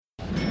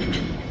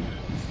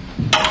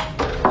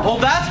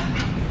hold that.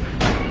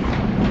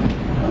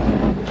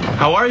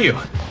 How are you?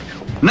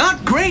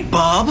 Not great,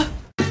 Bob.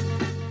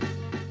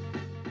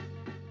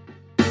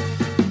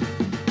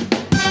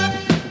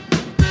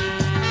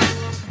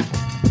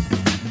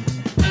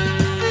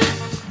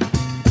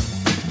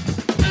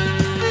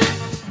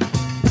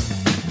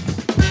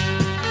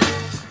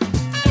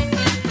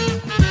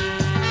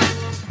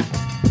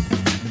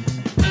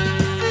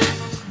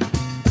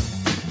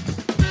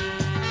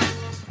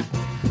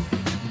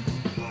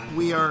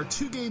 We are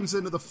 2 games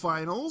into the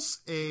finals,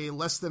 a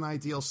less than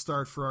ideal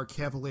start for our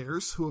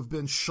Cavaliers, who have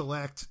been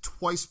shellacked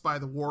twice by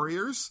the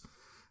Warriors.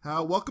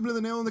 Welcome to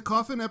the Nail in the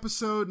Coffin,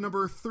 episode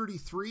number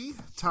 33.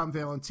 Tom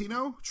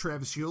Valentino,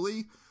 Travis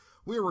Yulee.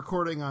 We are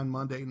recording on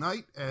Monday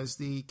night as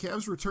the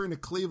Cavs return to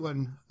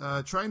Cleveland,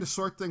 trying to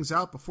sort things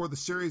out before the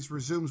series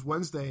resumes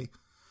Wednesday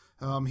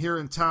here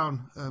in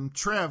town.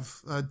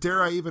 Trav,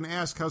 dare I even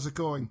ask, how's it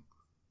going?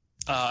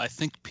 I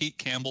think Pete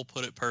Campbell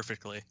put it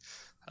perfectly.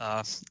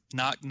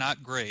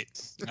 Not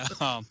great.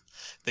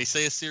 They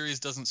say a series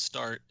doesn't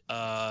start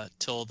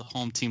till the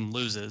home team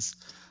loses.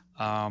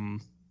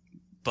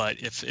 But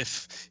if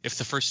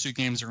the first 2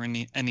 games are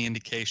any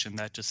indication,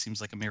 that just seems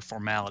like a mere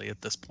formality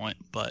at this point.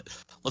 But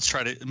let's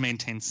try to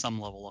maintain some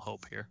level of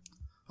hope here.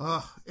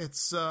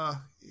 It's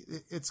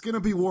going to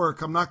be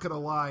work. I'm not going to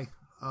lie.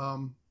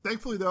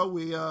 Thankfully, though,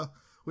 we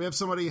have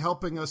somebody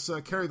helping us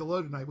carry the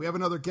load tonight. We have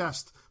another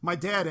guest. My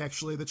dad,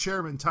 actually, the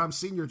chairman, Tom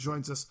Sr.,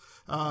 joins us.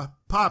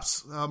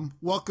 Pops,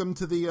 welcome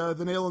to the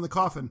Nail in the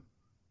Coffin.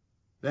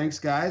 Thanks,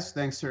 guys.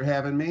 Thanks for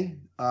having me.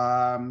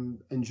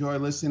 Enjoy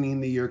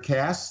listening to your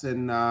cast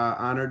and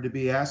honored to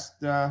be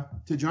asked to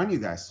join you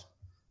guys.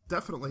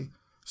 Definitely.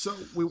 So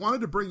we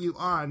wanted to bring you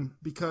on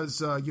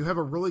because you have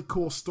a really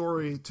cool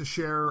story to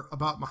share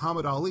about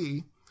Muhammad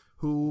Ali,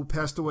 who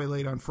passed away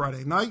late on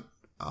Friday night.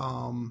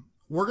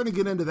 We're going to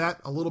get into that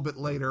a little bit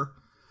later.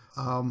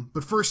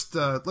 But first,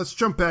 let's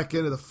jump back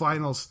into the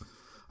finals.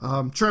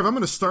 Trev, I'm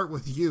going to start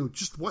with you.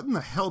 Just what in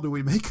the hell do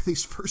we make of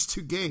these first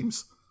 2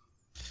 games?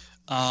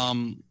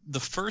 The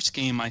first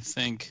game, I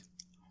think,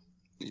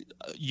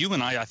 you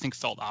and I think,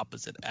 felt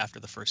opposite after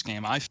the first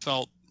game. I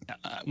felt,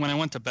 when I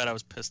went to bed, I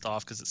was pissed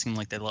off because it seemed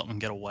like they let them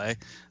get away.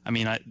 I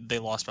mean, they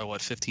lost by,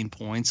 15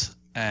 points?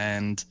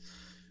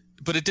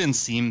 But it didn't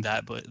seem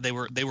that, but they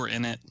were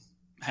in it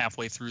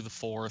halfway through the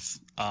fourth.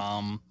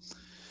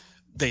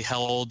 They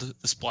held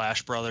the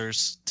Splash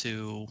Brothers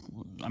to,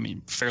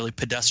 fairly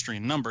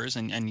pedestrian numbers,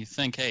 and you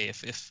think, hey,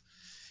 if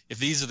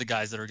these are the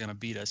guys that are going to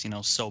beat us,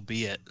 so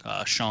be it.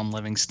 Sean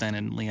Livingston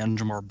and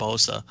Leandro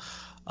Barbosa.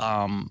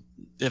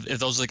 If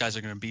those are the guys that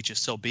are going to beat you,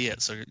 so be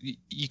it. So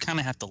you kind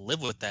of have to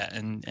live with that.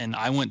 And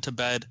I went to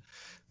bed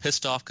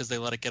pissed off because they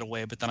let it get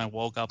away, but then I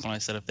woke up and I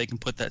said, if they can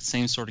put that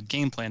same sort of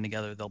game plan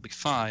together, they'll be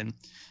fine.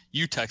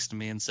 You texted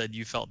me and said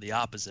you felt the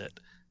opposite.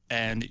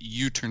 And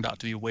you turned out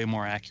to be way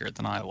more accurate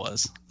than I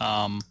was.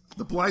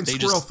 The blind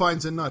squirrel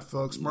finds a nut,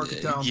 folks. Mark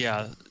it down.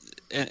 Yeah.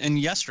 And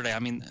yesterday,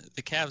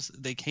 the Cavs,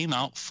 they came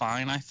out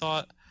fine, I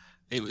thought.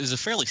 It was a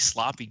fairly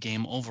sloppy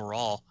game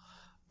overall.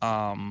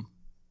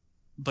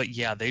 But,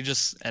 yeah, they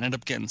just ended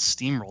up getting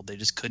steamrolled. They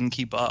just couldn't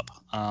keep up.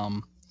 I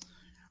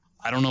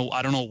don't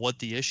know what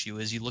the issue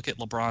is. You look at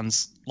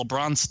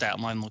LeBron's stat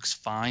line looks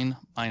fine,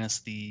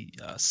 minus the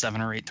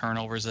 7 or 8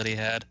 turnovers that he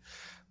had.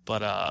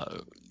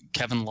 But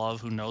Kevin Love,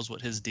 who knows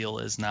what his deal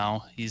is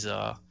now, he's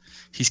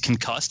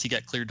concussed. He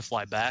got cleared to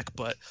fly back,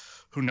 but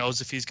who knows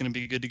if he's going to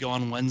be good to go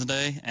on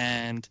Wednesday.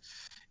 And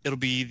it'll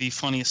be the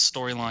funniest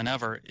storyline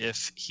ever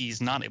if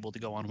he's not able to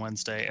go on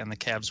Wednesday and the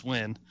Cavs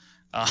win.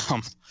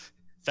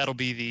 That'll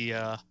be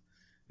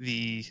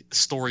the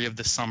story of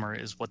the summer,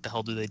 is what the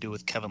hell do they do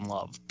with Kevin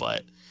Love.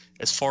 But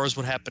as far as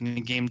what happened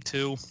in game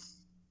 2,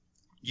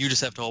 you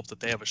just have to hope that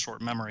they have a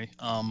short memory.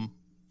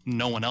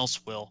 No one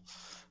else will,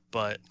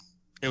 but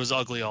it was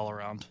ugly all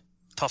around.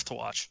 Tough to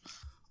watch.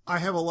 I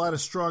have a lot of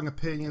strong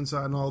opinions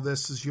on all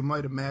this, as you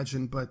might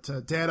imagine. But,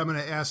 Dad, I'm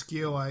going to ask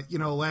you,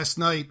 last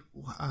night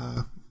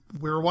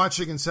we were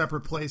watching in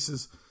separate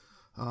places,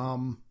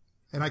 and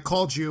I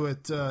called you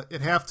at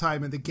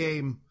halftime in the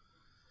game,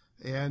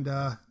 and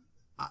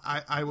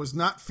I was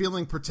not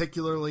feeling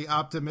particularly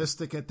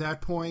optimistic at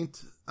that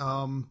point.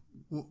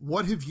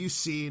 What have you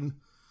seen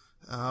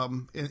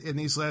in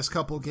these last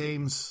couple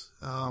games,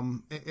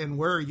 and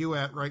where are you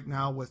at right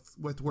now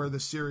with where the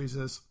series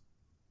is?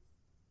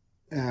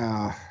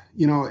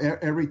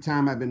 Every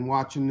time I've been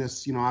watching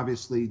this,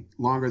 obviously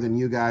longer than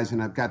you guys,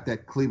 and I've got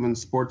that Cleveland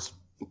sports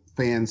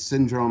fan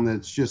syndrome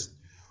that's just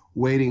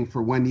waiting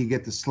for when you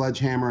get the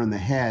sledgehammer in the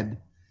head.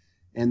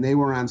 And they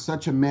were on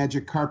such a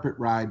magic carpet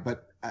ride,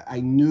 but I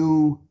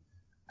knew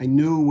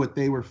what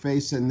they were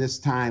facing this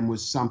time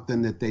was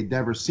something that they'd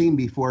never seen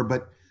before.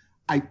 But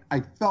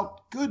I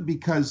felt good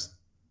because,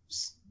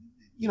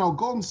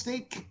 Golden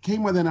State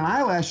came within an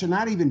eyelash of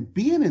not even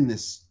being in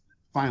this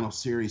final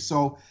series.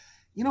 So,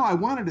 I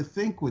wanted to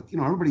think with,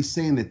 everybody's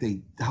saying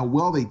that how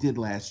well they did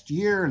last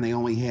year, and they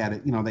only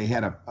had, they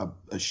had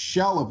a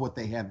shell of what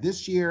they have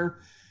this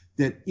year,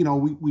 that,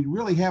 we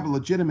really have a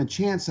legitimate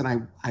chance.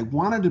 And I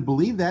wanted to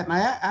believe that. And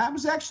I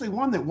was actually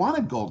one that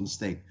wanted Golden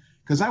State,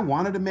 because I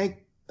wanted to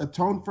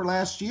atone for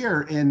last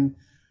year. And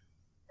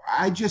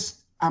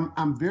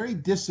I'm very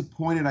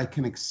disappointed. I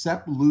can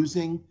accept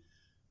losing,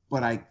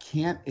 but I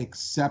can't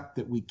accept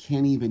that we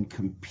can't even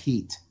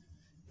compete.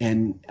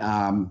 And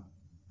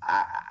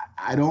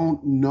I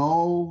don't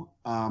know.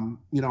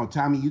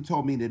 Tommy, you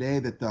told me today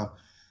that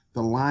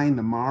the line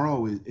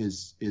tomorrow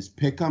is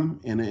pick'em,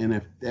 and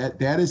if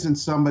that isn't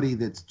somebody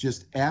that's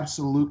just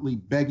absolutely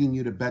begging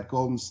you to bet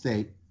Golden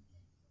State,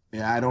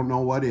 I don't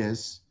know what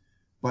is.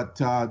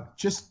 But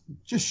just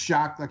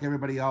shocked like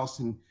everybody else.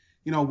 And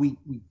we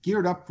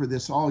geared up for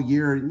this all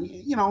year. And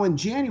in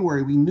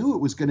January we knew it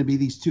was going to be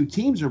these two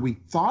teams, or we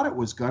thought it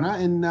was gonna.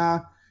 And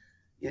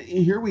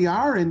here we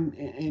are,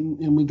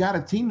 and we got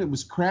a team that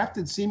was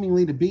crafted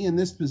seemingly to be in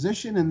this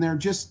position, and they're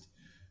just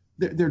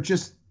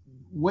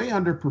way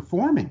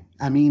underperforming.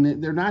 I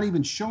mean, they're not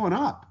even showing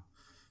up.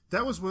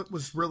 That was what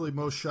was really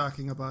most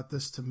shocking about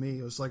this to me.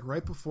 It was like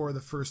right before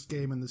the first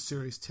game in the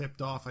series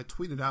tipped off, I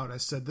tweeted out, I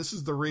said, this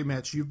is the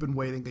rematch you've been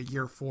waiting a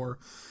year for.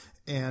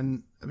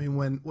 And I mean,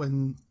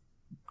 when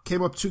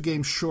came up 2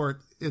 games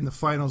short in the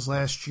finals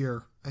last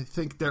year, I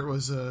think there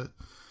was a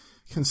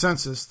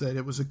consensus that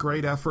it was a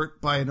great effort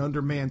by an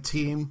undermanned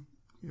team.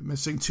 You're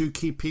missing 2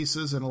 key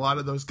pieces, and a lot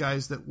of those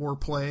guys that were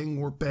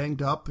playing were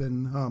banged up,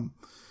 and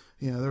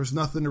there was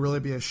nothing to really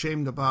be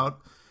ashamed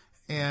about.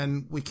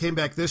 And we came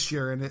back this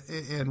year,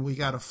 and we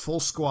got a full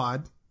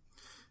squad.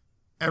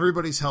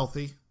 Everybody's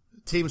healthy.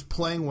 Team's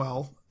playing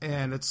well,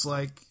 and it's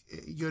like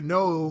you're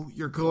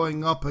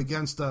going up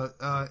against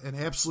an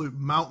absolute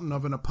mountain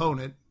of an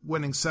opponent,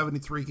 winning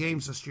 73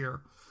 games this year.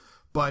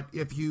 But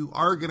if you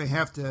are going to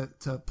have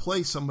to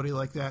play somebody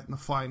like that in the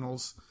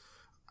finals,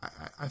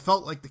 I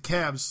felt like the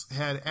Cavs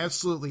had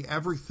absolutely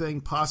everything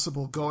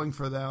possible going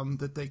for them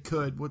that they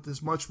could, with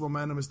as much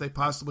momentum as they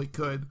possibly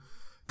could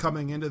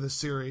coming into the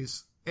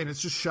series. And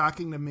it's just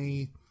shocking to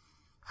me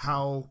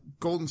how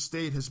Golden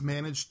State has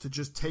managed to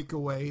just take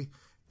away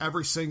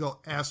every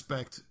single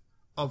aspect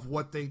of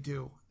what they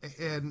do.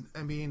 And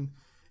I mean,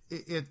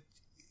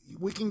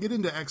 we can get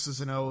into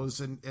X's and O's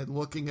and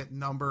looking at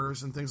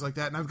numbers and things like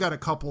that. And I've got a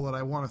couple that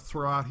I want to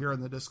throw out here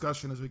in the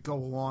discussion as we go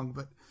along.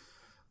 But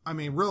I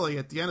mean, really,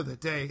 at the end of the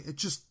day,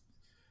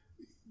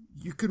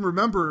 you can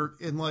remember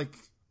in like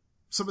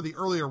some of the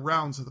earlier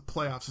rounds of the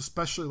playoffs,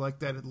 especially like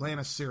that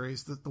Atlanta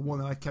series, the one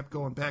that I kept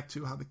going back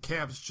to, how the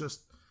Cavs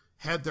just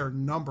had their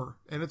number.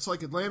 And it's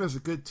like Atlanta's a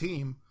good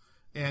team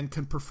and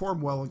can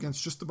perform well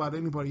against just about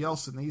anybody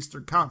else in the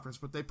Eastern Conference,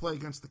 but they play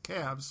against the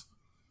Cavs,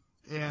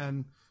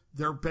 and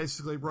they're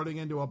basically running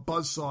into a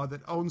buzzsaw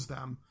that owns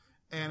them.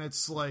 And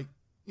it's like,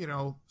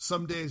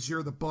 some days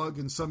you're the bug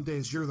and some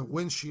days you're the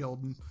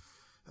windshield.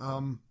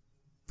 And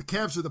the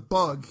Cavs are the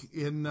bug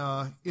in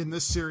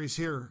this series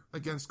here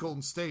against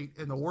Golden State.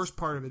 And the worst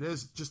part of it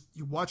is just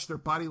you watch their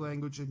body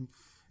language and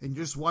you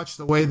just watch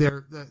the way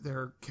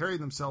they're carrying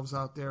themselves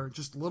out there.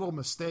 Just little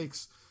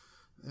mistakes,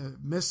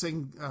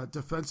 missing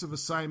defensive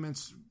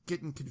assignments,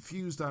 getting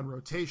confused on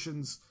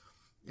rotations.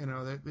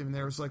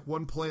 There was like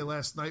one play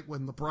last night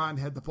when LeBron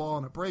had the ball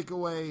on a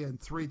breakaway and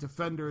 3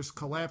 defenders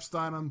collapsed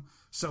on him.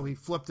 So he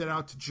flipped it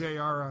out to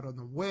JR out on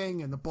the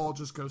wing, and the ball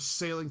just goes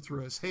sailing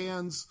through his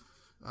hands.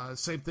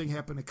 Same thing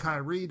happened to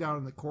Kyrie down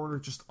in the corner.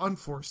 Just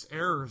unforced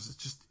errors.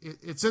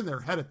 It's in their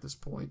head at this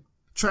point.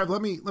 Trev,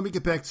 let me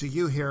get back to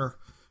you here.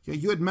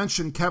 You had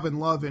mentioned Kevin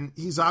Love, and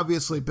he's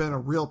obviously been a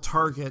real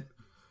target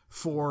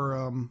for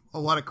a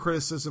lot of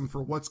criticism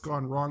for what's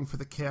gone wrong for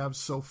the Cavs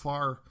so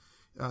far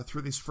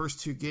through these first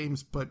 2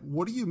 games. But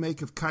what do you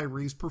make of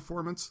Kyrie's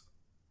performance?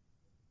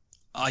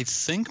 I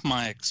think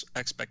my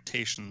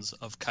expectations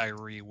of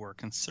Kyrie were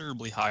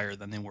considerably higher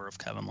than they were of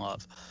Kevin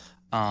Love.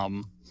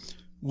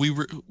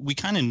 We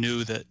kind of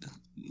knew that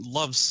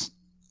Love's,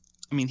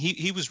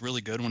 he was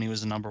really good when he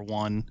was the number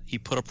 1. He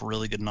put up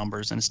really good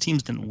numbers, and his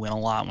teams didn't win a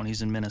lot when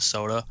he's in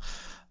Minnesota.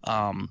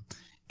 And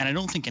I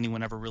don't think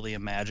anyone ever really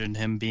imagined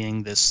him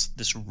being this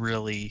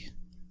really,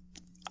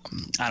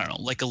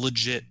 like a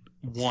legit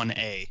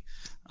 1A,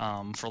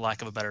 for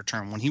lack of a better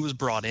term. When he was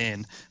brought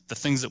in, the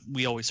things that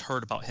we always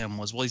heard about him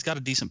was, well, he's got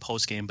a decent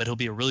post game, but he'll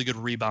be a really good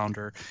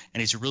rebounder,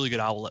 and he's a really good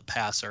outlet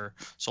passer.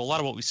 So a lot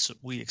of what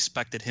we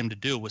expected him to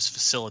do was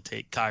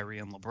facilitate Kyrie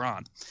and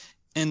LeBron.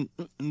 And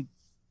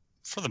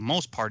for the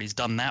most part, he's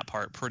done that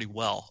part pretty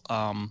well.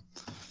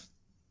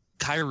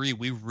 Kyrie,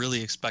 we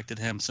really expected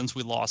him since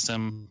we lost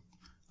him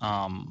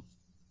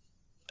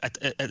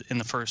in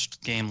the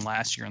first game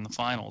last year in the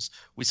finals.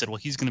 We said, well,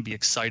 he's going to be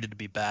excited to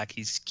be back.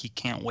 He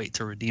can't wait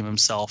to redeem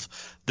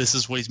himself. This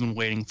is what he's been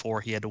waiting for.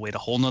 He had to wait a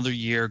whole nother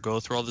year, go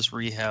through all this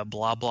rehab,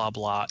 blah, blah,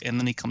 blah. And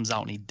then he comes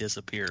out and he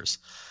disappears.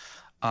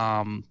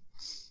 And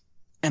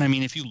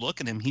if you look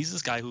at him, he's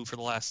this guy who for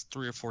the last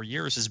 3 or 4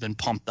 years has been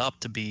pumped up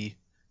to be,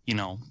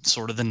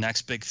 sort of the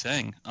next big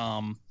thing.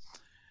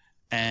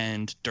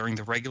 And during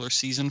the regular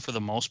season, for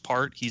the most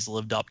part, he's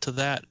lived up to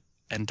that.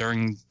 And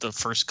during the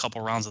first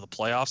couple rounds of the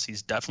playoffs,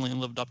 he's definitely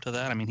lived up to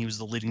that. He was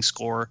the leading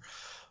scorer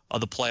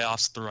of the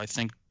playoffs through, I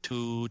think,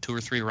 two or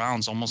 3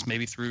 rounds, almost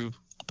maybe through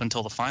up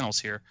until the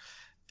finals here.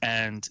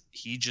 And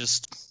he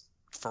just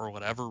for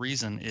whatever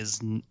reason, is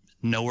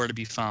nowhere to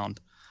be found.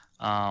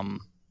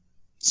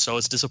 So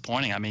it's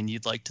disappointing. I mean,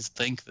 you'd like to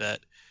think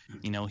that,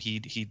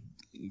 he'd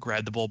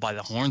grab the bull by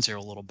the horns here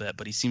a little bit,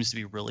 but he seems to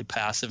be really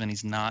passive, and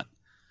he's not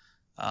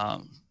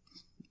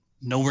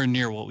nowhere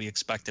near what we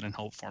expected and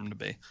hoped for him to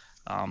be.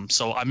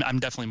 So I'm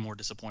definitely more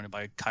disappointed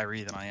by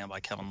Kyrie than I am by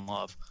Kevin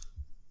Love.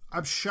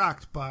 I'm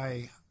shocked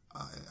by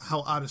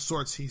how out of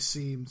sorts he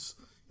seems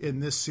in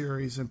this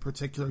series in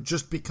particular,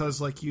 just because,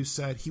 like you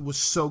said, he was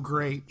so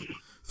great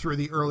through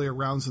the earlier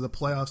rounds of the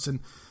playoffs. And,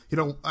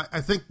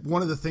 I think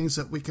one of the things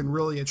that we can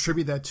really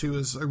attribute that to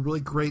is a really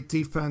great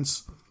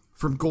defense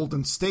from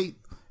Golden State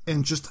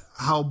and just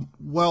how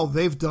well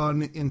they've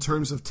done in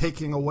terms of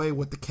taking away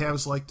what the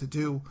Cavs like to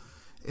do.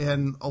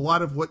 And a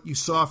lot of what you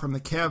saw from the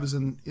Cavs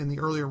in the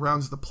earlier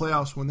rounds of the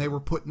playoffs when they were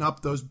putting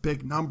up those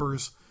big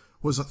numbers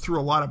was through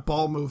a lot of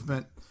ball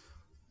movement.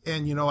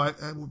 And,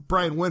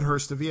 Brian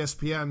Windhurst of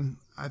ESPN,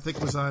 I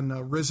think, was on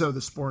Rizzo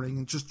this morning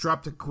and just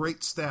dropped a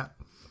great stat.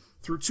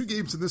 Through 2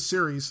 games in this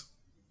series,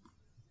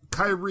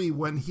 Kyrie,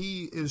 when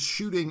he is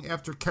shooting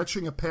after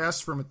catching a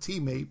pass from a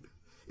teammate,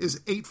 is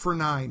 8 for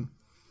 9.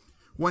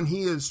 When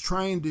he is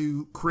trying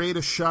to create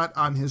a shot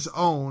on his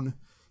own,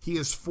 he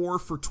is 4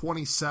 for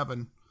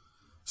 27.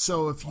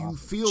 So if you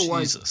feel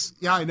Jesus.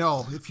 like, yeah, I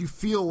know, if you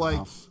feel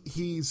like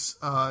he's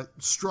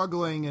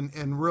struggling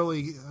and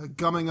really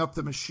gumming up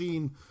the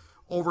machine,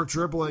 over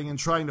dribbling and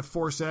trying to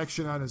force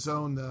action on his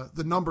own,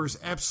 the numbers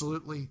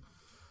absolutely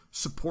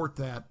support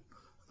that.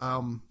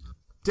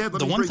 Dad,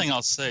 one thing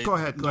I'll say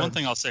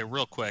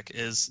real quick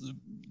is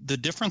the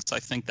difference I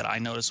think that I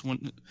noticed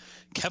when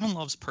Kevin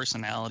Love's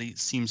personality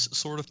seems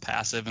sort of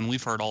passive, and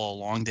we've heard all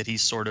along that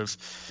he's sort of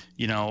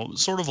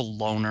a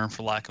loner,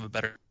 for lack of a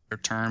better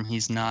term.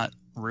 He's not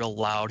real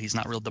loud. He's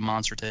not real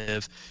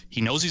demonstrative.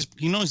 He knows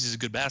he's a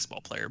good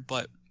basketball player,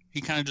 but he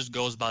kind of just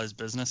goes about his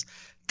business.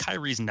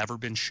 Kyrie's never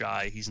been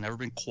shy. He's never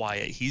been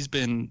quiet. He's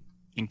been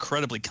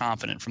incredibly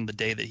confident from the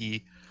day that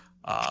he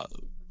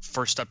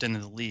first stepped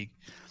into the league.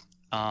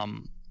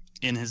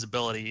 In his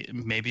ability,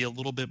 maybe a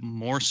little bit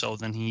more so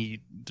than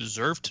he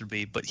deserved to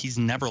be, but he's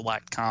never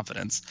lacked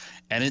confidence.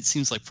 And it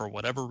seems like for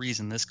whatever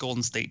reason, this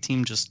Golden State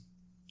team just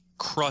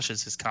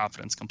crushes his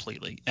confidence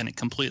completely, and it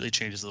completely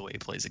changes the way he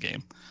plays a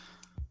game.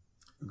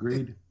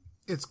 Agreed.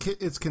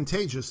 It's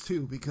contagious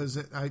too, because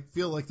I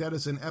feel like that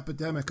is an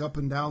epidemic up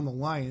and down the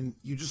line.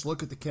 You just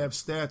look at the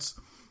Cavs stats,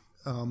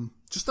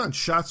 just on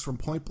shots from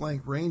point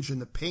blank range in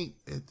the paint.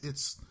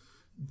 It's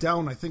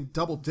down, I think,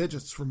 double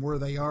digits from where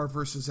they are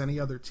versus any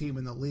other team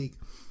in the league.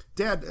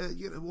 Dad,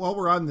 while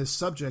we're on this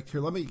subject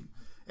here, let me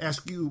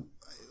ask you,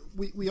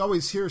 we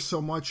always hear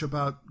so much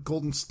about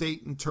Golden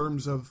State in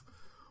terms of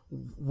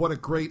what a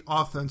great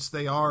offense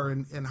they are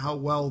and how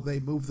well they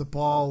move the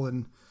ball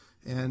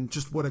and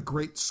just what a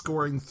great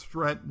scoring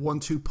threat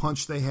 1-2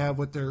 punch they have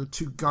with their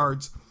 2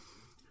 guards.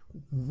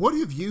 What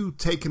have you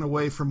taken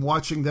away from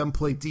watching them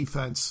play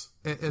defense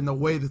and the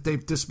way that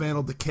they've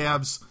dismantled the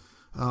Cavs'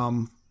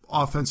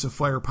 offensive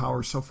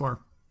firepower so far?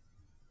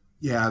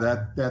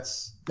 Yeah,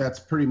 that's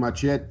pretty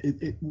much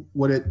it.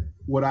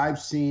 What I've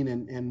seen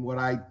and what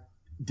I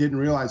didn't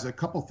realize, a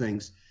couple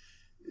things.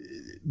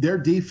 Their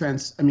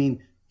defense, I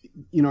mean,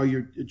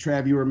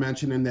 Trav, you were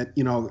mentioning that,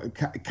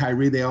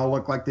 Kyrie, they all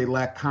look like they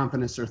lack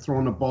confidence. They're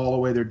throwing the ball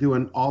away. They're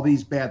doing all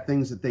these bad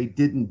things that they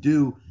didn't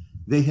do.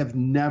 They have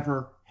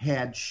never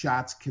had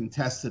shots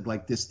contested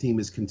like this team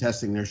is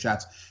contesting their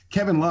shots.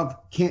 Kevin Love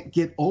can't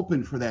get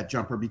open for that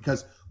jumper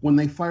because when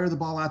they fire the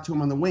ball out to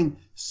him on the wing,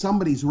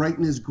 somebody's right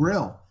in his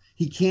grill.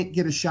 He can't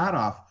get a shot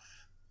off.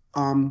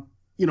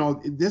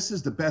 This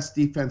is the best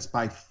defense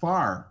by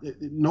far.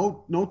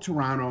 No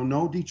Toronto,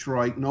 no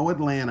Detroit, no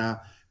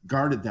Atlanta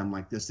guarded them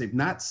like this. They've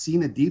not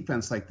seen a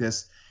defense like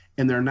this,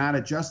 and they're not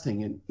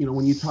adjusting. And,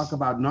 when you talk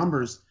about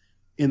numbers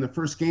in the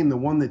first game, the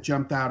one that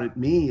jumped out at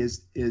me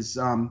is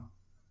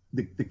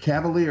the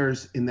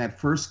Cavaliers in that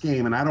first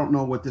game, and I don't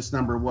know what this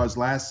number was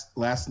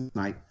last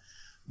night,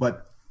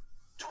 but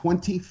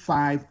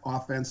 25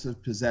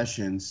 offensive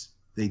possessions,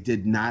 they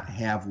did not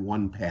have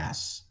one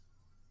pass.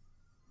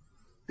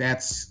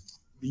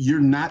 You're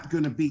not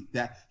going to beat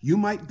that. You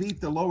might beat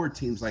the lower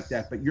teams like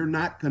that, but you're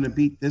not going to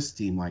beat this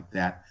team like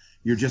that.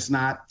 You're just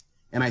not.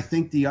 And I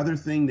think the other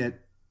thing that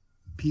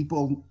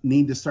people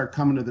need to start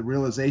coming to the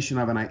realization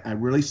of, and I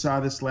really saw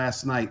this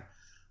last night,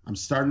 I'm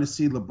starting to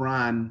see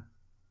LeBron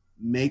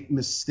make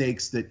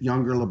mistakes that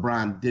younger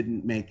LeBron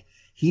didn't make.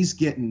 He's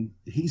getting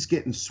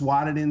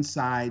swatted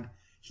inside.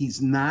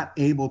 He's not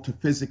able to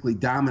physically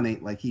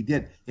dominate like he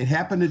did. It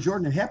happened to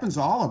Jordan. It happens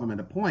to all of them at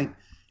a point.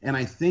 And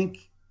I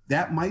think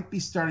that might be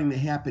starting to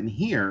happen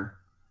here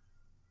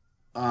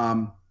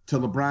to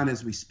LeBron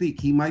as we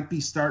speak. He might be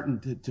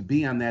starting to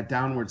be on that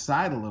downward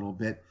side a little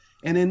bit.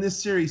 And in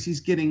this series, he's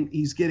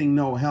getting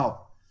no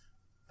help.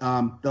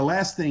 The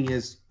last thing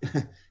is,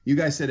 you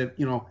guys said,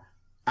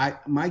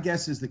 my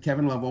guess is that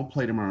Kevin Love won't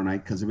play tomorrow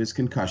night because of his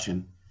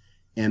concussion.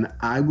 And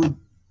I'm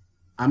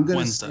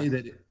going to say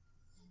that.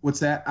 What's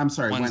that? I'm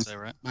sorry. Wednesday,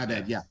 right? My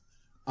bad. Yeah.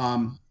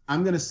 I'm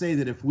going to say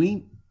that if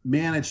we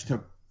manage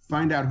to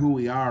find out who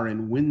we are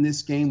and win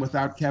this game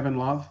without Kevin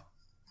Love,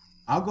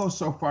 I'll go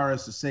so far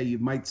as to say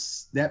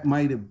that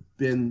might have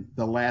been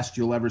the last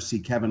you'll ever see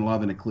Kevin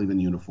Love in a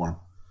Cleveland uniform.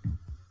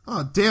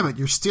 Oh, damn it.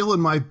 You're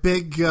stealing my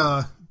big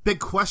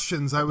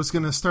questions I was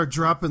going to start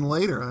dropping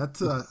later.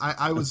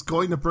 I was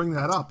going to bring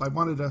that up. I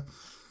wanted to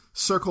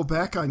circle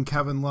back on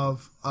Kevin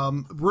Love.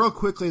 Real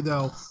quickly,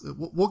 though,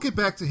 we'll get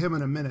back to him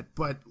in a minute,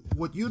 but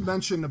what you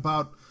mentioned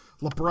about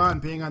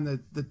LeBron being on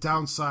the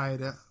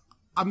downside,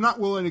 I'm not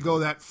willing to go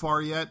that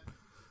far yet,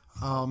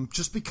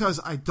 just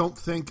because I don't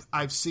think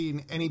I've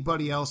seen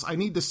anybody else. I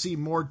need to see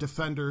more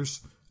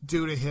defenders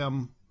do to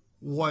him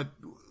what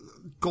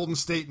Golden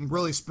State, and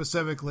really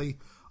specifically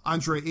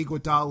Andre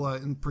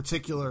Iguodala in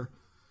particular,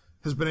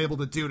 has been able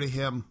to do to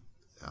him.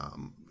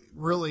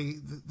 Really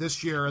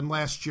this year and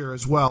last year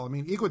as well. I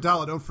mean,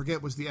 Iguodala, don't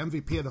forget, was the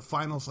MVP of the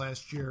finals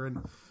last year,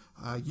 and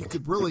you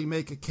could really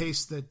make a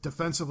case that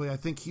defensively, I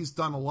think he's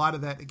done a lot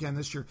of that again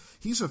this year.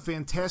 He's a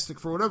fantastic,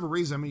 for whatever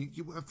reason. I mean,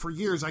 for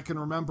years I can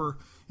remember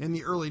in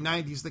the early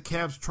 90s, the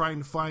Cavs trying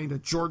to find a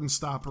Jordan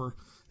stopper,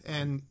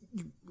 and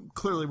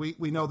clearly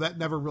we know that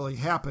never really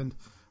happened.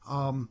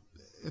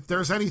 If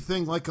there's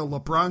anything like a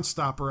LeBron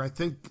stopper, I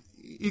think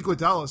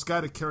Iguodala's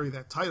got to carry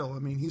that title. I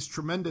mean, he's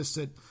tremendous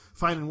at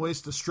finding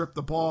ways to strip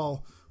the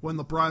ball when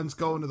LeBron's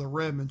going to the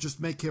rim and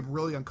just make him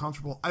really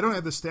uncomfortable. I don't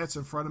have the stats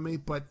in front of me,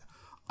 but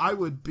I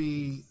would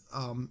be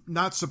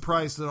not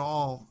surprised at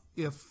all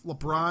if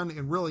LeBron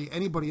and really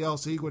anybody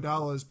else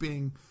Iguodala is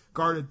being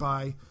guarded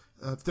by,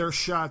 if their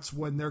shots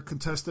when they're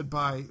contested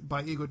by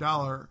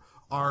Iguodala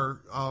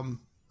are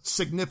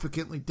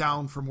significantly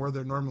down from where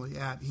they're normally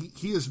at.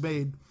 He has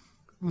made,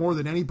 more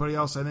than anybody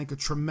else, I think, a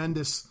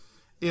tremendous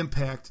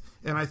impact.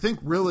 And I think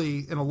really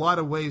in a lot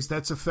of ways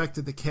that's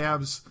affected the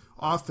Cavs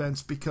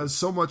offense, because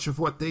so much of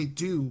what they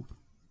do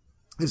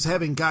is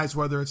having guys,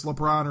 whether it's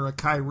LeBron or a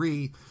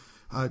Kyrie,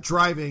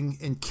 driving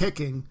and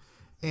kicking.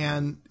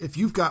 And if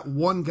you've got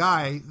one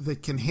guy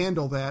that can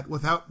handle that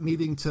without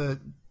needing to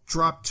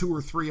drop two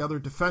or three other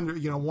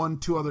defenders,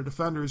 two other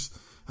defenders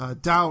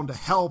down to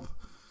help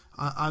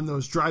on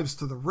those drives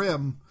to the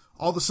rim,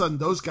 all of a sudden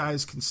those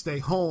guys can stay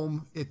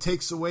home. It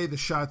takes away the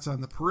shots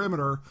on the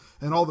perimeter,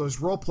 and all those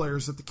role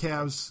players that the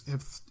Cavs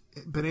have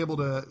been able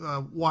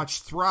to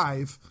watch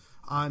thrive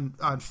on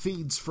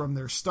feeds from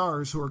their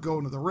stars who are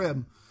going to the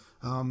rim.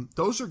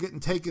 Those are getting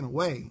taken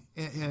away,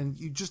 and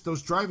you just,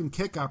 those drive and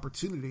kick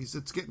opportunities,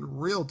 it's getting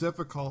real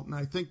difficult, and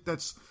I think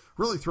that's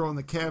really throwing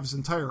the Cavs'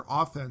 entire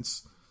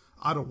offense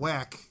out of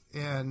whack.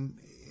 And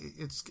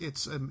it's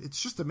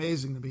just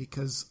amazing to me,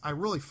 because I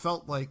really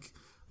felt like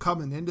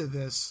coming into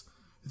this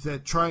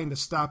that trying to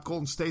stop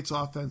Golden State's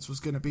offense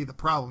was going to be the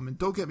problem. And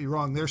don't get me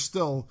wrong, they're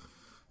still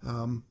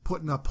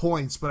putting up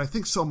points, but I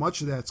think so much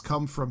of that's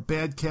come from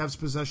bad Cavs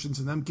possessions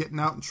and them getting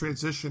out in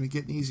transition and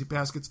getting easy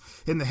baskets.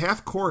 In the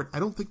half court, I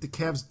don't think the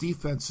Cavs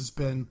defense has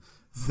been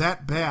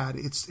that bad.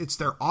 It's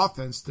their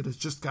offense that has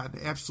just gotten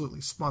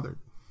absolutely smothered.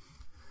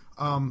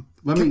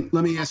 Let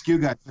me ask you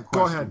guys a question.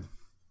 Go ahead.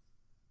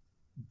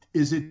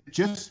 Is it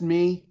just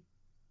me,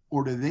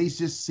 or do they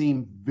just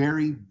seem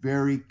very,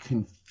 very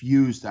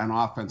confused on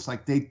offense?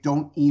 Like they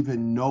don't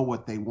even know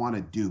what they want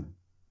to do.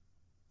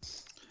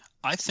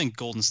 I think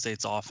Golden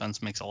State's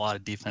offense makes a lot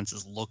of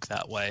defenses look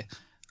that way.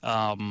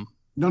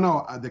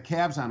 No, the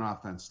Cavs on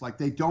offense. Like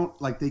they don't,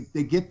 like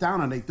they get down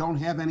and they don't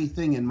have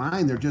anything in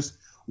mind. They're just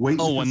waiting.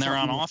 Oh, when they're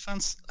on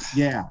offense?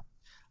 Yeah.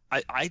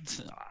 I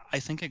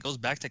think it goes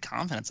back to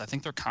confidence. I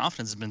think their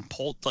confidence has been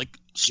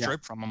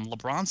stripped from them.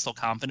 LeBron's still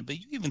confident, but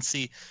you even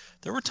see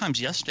there were times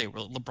yesterday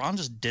where LeBron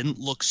just didn't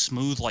look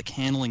smooth, like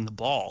handling the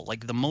ball,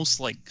 like the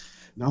most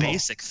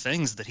basic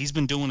things that he's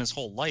been doing his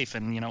whole life.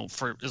 And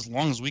for as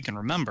long as we can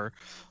remember,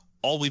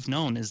 all we've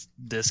known is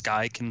this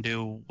guy can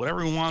do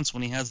whatever he wants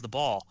when he has the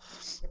ball.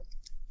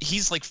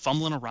 He's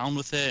fumbling around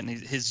with it, and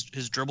his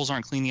dribbles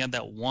aren't clean. He had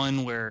that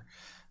one where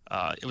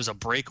it was a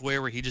breakaway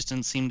where he just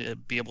didn't seem to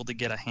be able to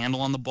get a handle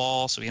on the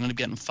ball, so he ended up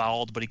getting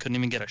fouled, but he couldn't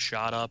even get a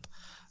shot up.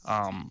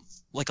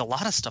 A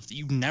lot of stuff that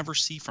you never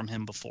see from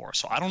him before.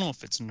 So I don't know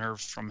if it's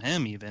nerves from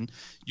him even.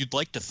 You'd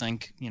like to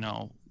think,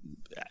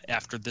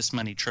 after this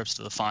many trips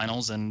to the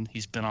finals, and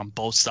he's been on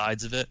both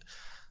sides of it,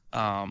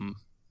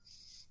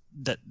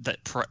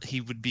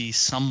 he would be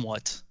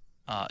somewhat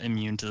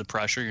immune to the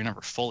pressure. You're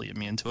never fully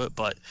immune to it,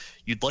 but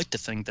you'd like to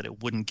think that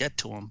it wouldn't get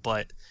to him.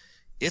 But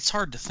it's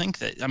hard to think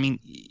that. I mean,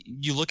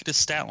 you look at his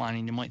stat line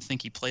and you might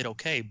think he played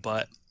okay,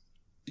 but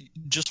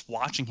just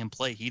watching him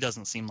play, he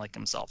doesn't seem like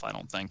himself, I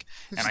don't think.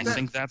 I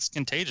think that's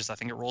contagious. I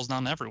think it rolls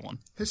down to everyone.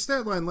 His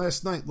stat line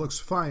last night looks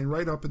fine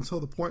right up until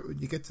the point when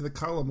you get to the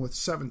column with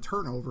 7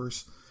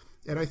 turnovers.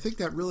 And I think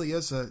that really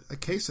is a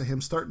case of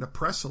him starting to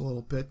press a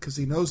little bit, because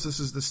he knows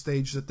this is the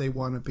stage that they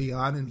want to be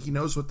on, and he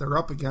knows what they're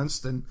up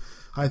against. And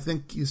I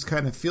think he's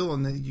kind of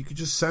feeling that you could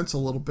just sense a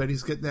little bit.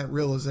 He's getting that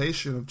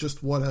realization of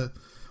just what an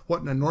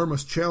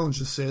enormous challenge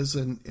this is,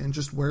 and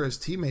just where his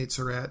teammates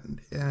are at.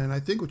 And I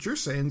think what you're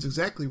saying is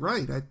exactly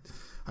right.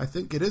 I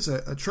think it is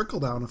a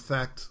trickle-down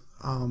effect.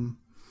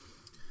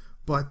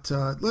 But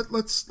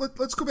let's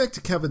go back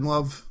to Kevin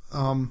Love.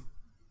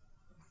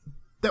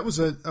 That was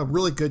a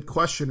really good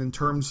question in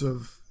terms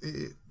of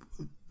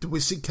do we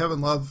see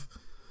Kevin Love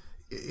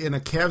in a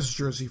Cavs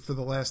jersey for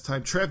the last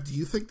time? Trev, do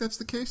you think that's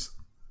the case?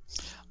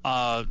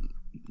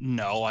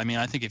 No. I mean,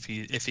 I think if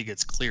he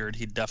gets cleared,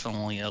 he'd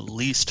definitely at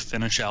least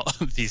finish out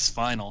these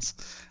finals.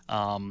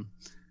 I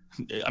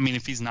mean,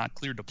 if he's not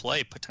cleared to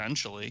play,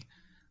 potentially.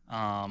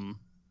 I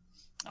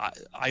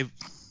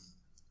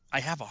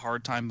have a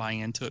hard time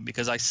buying into it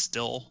because I'm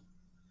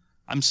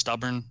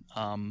stubborn.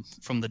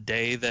 From the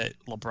day that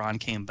LeBron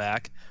came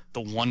back,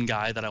 the one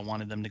guy that I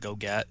wanted them to go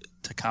get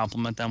to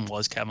complement them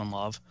was Kevin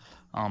Love,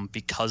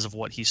 because of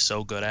what he's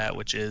so good at,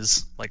 which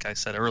is, like I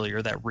said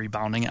earlier, that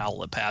rebounding,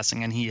 outlet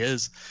passing, and he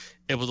is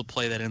able to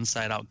play that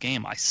inside-out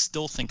game. I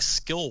still think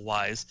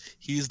skill-wise,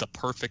 he's the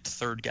perfect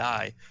third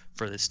guy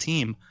for this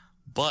team,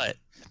 but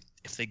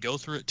if they go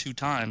through it 2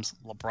 times,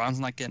 LeBron's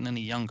not getting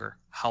any younger.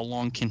 How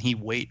long can he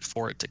wait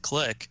for it to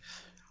click?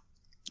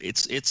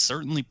 It's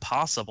certainly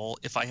possible.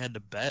 If I had to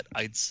bet,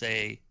 I'd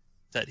say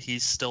that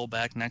he's still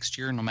back next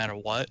year no matter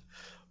what.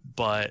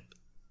 But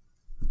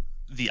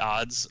the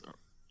odds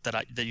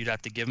that you'd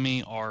have to give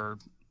me are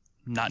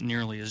not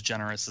nearly as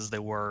generous as they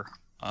were,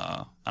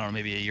 I don't know,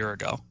 maybe a year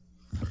ago.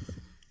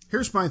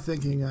 Here's my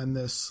thinking on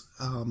this.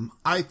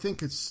 I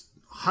think it's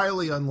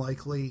highly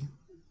unlikely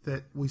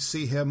that we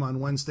see him on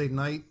Wednesday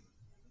night.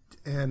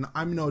 And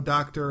I'm no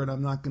doctor, and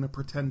I'm not going to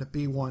pretend to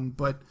be one,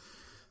 but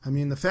I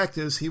mean, the fact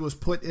is he was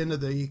put into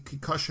the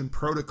concussion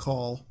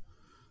protocol,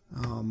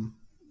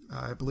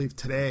 I believe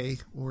today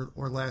or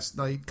last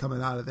night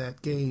coming out of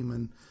that game.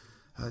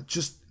 And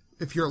just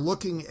if you're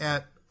looking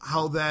at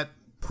how that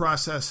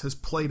process has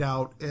played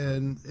out,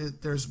 and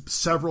there's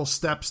several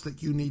steps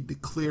that you need to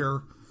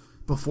clear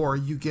before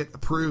you get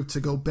approved to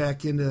go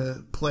back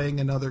into playing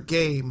another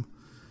game.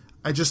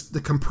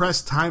 The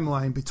compressed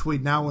timeline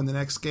between now and the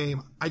next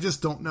game, I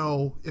just don't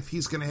know if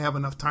he's going to have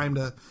enough time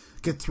to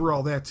get through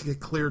all that to get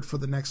cleared for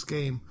the next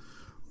game.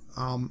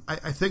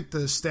 I think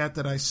the stat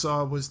that I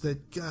saw was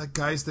that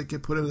guys that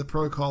get put into the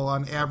protocol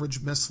on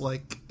average miss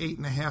like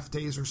 8.5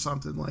 days or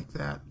something like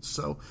that.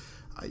 So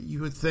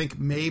you would think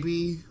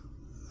maybe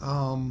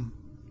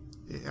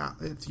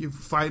if you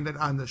find it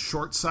on the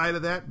short side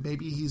of that,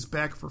 maybe he's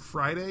back for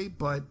Friday.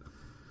 But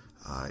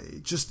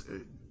just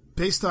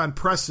based on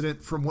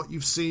precedent from what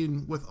you've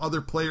seen with other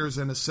players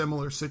in a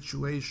similar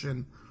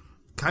situation,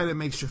 kind of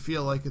makes you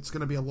feel like it's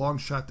going to be a long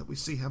shot that we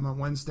see him on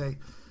Wednesday.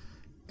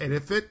 And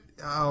if it,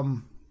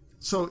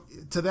 so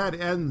to that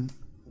end,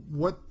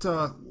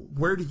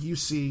 where do you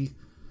see,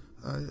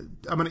 I'm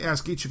going to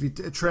ask each of you,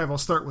 Trav, I'll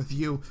start with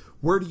you.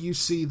 Where do you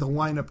see the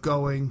lineup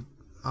going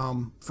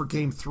for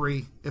Game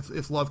 3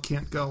 if Love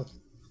can't go?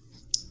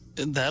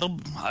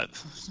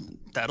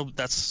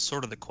 That's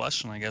sort of the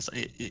question, I guess.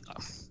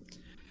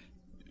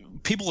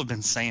 People have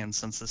been saying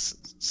since this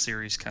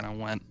series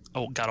kind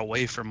of got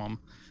away from them,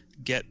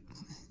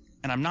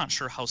 and I'm not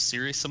sure how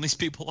serious some of these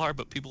people are,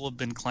 but people have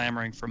been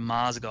clamoring for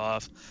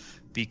Mozgov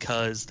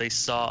because they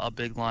saw a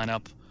big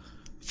lineup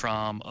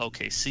from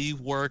OKC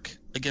work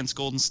against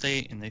Golden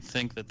State, and they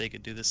think that they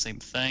could do the same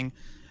thing.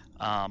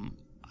 I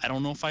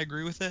don't know if I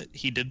agree with it.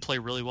 He did play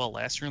really well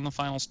last year in the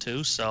finals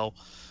too,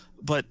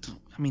 but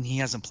I mean, he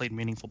hasn't played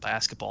meaningful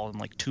basketball in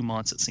like 2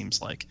 months, it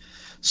seems like.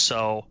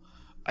 So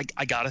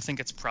I gotta think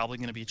it's probably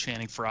going to be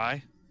Channing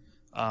Frye,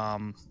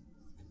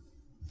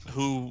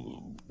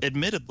 who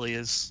admittedly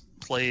has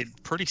played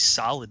pretty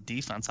solid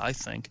defense, I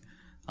think,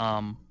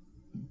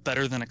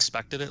 better than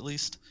expected at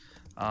least,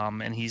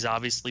 and he's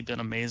obviously been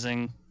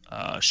amazing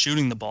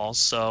shooting the ball.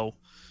 So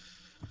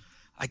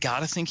I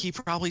gotta think he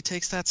probably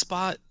takes that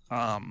spot.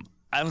 I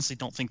honestly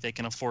don't think they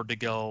can afford to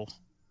go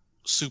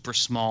super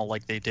small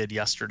like they did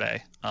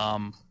yesterday.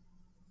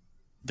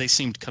 They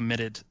seemed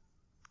committed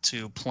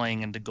to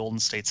playing into Golden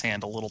State's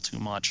hand a little too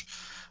much.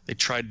 They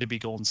tried to be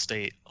Golden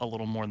State a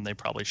little more than they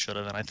probably should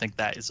have, and I think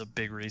that is a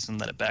big reason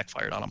that it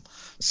backfired on them.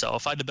 So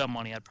if I had to bet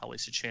money, I'd probably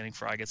see Channing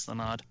Frye gets the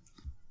nod.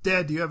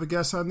 Dad, do you have a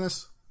guess on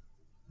this?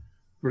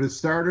 For the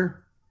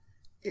starter?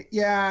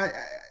 Yeah,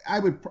 I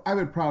would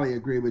probably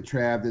agree with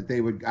Trav that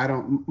they would.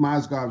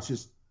 Mozgov's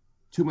just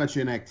too much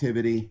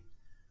inactivity.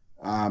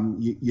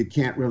 You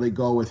can't really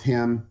go with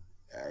him.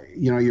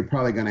 You're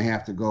probably going to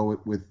have to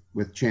go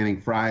with Channing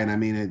Frye, and I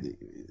mean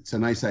it's a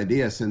nice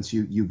idea since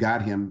you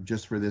got him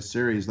just for this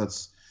series.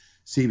 Let's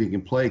see if he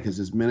can play because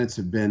his minutes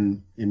have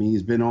been. I mean,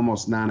 he's been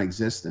almost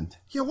non-existent.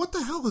 Yeah, what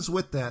the hell is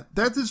with that?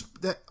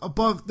 That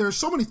above. There's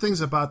so many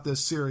things about this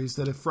series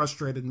that have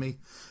frustrated me.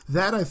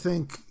 That I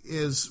think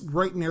is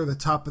right near the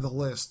top of the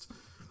list.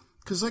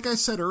 Because like I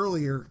said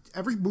earlier,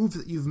 every move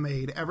that you've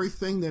made,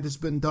 everything that has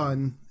been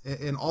done,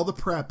 and all the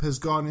prep has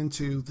gone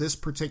into this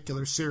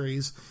particular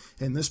series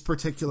and this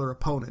particular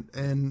opponent.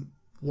 And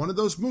one of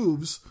those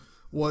moves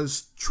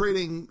was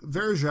trading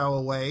Verjao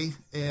away,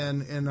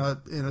 and in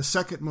a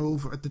second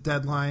move at the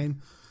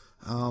deadline,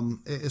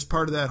 as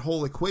part of that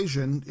whole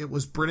equation, it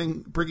was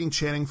bringing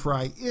Channing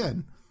Frye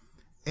in.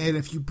 And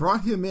if you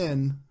brought him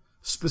in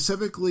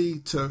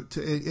specifically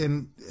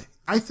and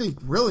I think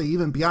really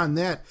even beyond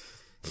that,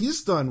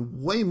 he's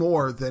done way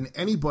more than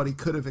anybody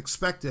could have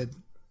expected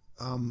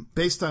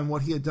based on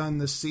what he had done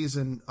this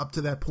season up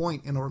to that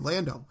point in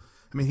Orlando.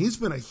 I mean, he's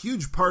been a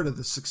huge part of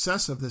the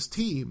success of this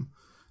team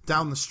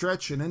down the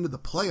stretch and into the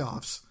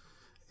playoffs.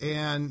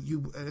 And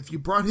if you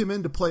brought him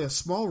in to play a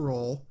small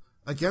role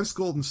against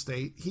Golden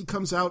State, he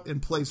comes out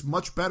and plays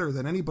much better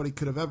than anybody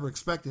could have ever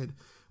expected.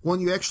 When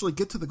you actually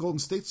get to the Golden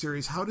State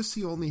series, how does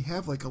he only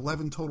have like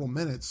 11 total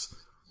minutes?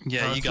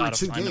 Yeah, you got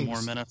to find him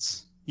more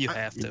minutes. You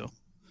have to.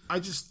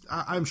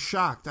 I'm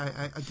shocked.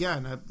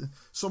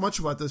 So much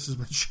about this has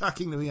been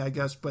shocking to me, I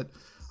guess, but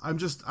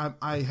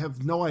I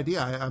have no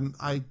idea.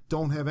 I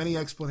don't have any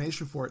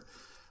explanation for it.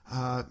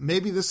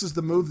 Maybe this is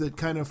the move that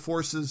kind of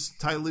forces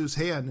Ty Lue's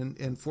hand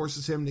and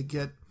forces him to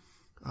get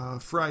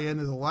Fry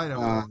into the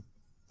lineup.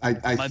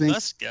 My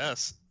best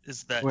guess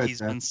is that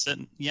he's been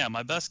sitting. Yeah,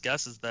 my best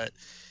guess is that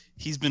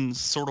he's been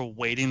sort of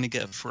waiting to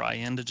get Fry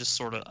in to just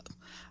sort of.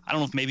 I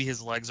don't know if maybe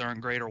his legs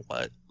aren't great or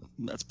what.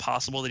 That's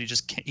possible that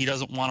he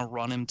doesn't want to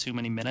run him too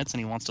many minutes and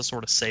he wants to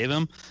sort of save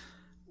him,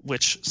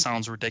 which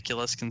sounds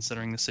ridiculous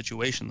considering the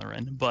situation they're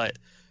in. But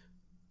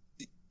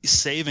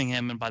saving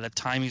him, and by the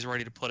time he's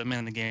ready to put him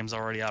in, the game's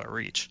already out of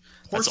reach.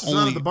 Horse is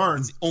out of the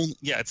barn.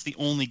 It's the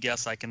only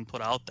guess I can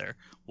put out there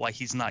why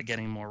he's not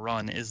getting more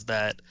run is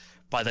that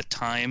by the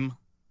time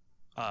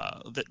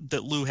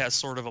that Lue has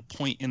sort of a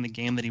point in the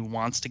game that he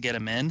wants to get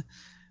him in,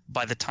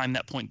 by the time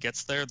that point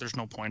gets there, there's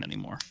no point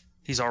anymore.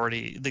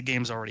 The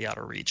game's already out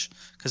of reach.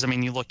 Because, I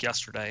mean, you look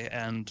yesterday,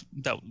 and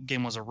that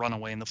game was a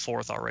runaway in the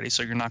fourth already,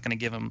 so you're not going to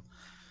give him,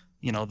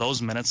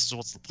 those minutes. So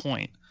what's the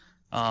point?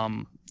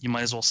 You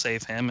might as well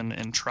save him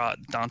and trot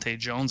Dante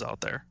Jones out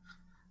there.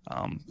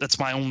 That's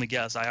my only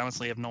guess. I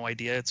honestly have no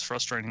idea. It's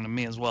frustrating to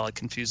me as well. It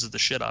confuses the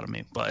shit out of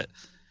me. But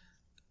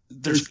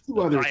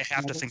I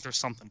have to think there's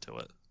something to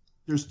it.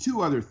 There's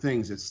two other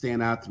things that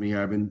stand out to me.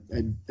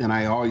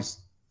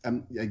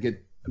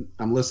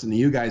 I'm listening to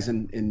you guys,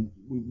 and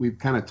we've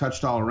kind of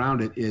touched all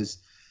around it.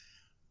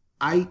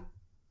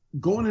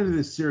 Going into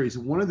this series,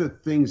 one of the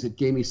things that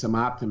gave me some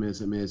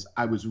optimism is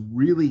I was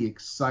really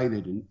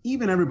excited, and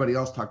even everybody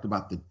else talked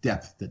about the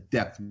depth.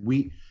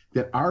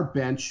 That our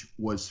bench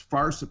was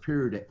far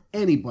superior to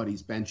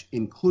anybody's bench,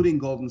 including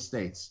Golden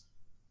State's.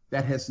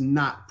 That has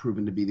not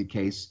proven to be the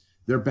case.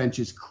 Their bench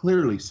is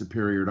clearly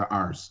superior to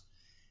ours.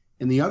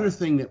 And the other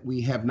thing that we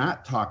have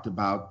not talked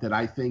about that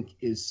I think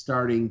is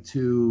starting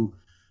to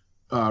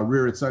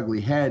rear its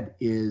ugly head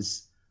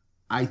is,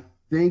 I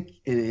think,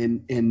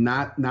 and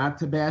not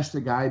to bash the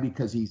guy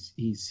because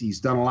he's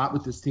done a lot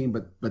with this team,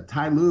 but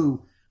Ty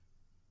Lue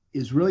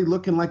is really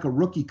looking like a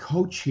rookie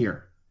coach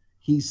here.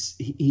 He's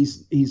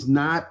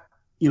not,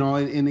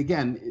 and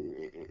again,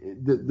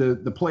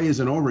 the play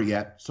isn't over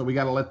yet, so we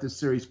got to let this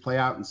series play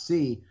out and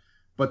see.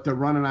 But they're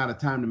running out of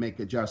time to make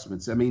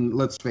adjustments. I mean,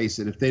 let's face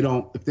it, if they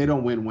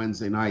don't win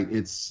Wednesday night,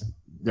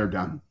 they're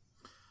done.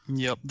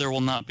 Yep, there will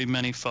not be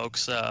many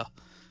folks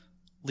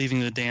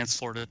leaving the dance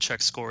floor to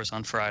check scores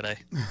on Friday.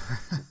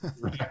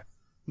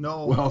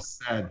 No. Well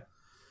said.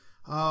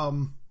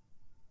 I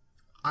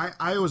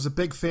was a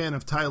big fan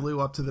of Ty Lue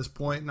up to this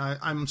point, and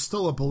I'm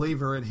still a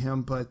believer in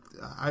him, but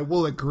I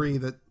will agree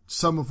that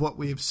some of what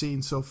we have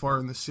seen so far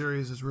in the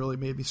series has really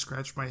made me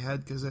scratch my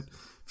head because it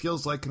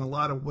feels like in a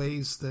lot of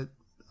ways that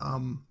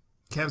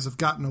Cavs have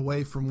gotten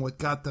away from what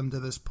got them to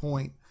this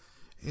point.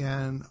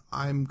 And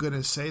I'm going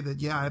to say that,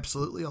 yeah,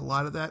 absolutely. A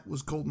lot of that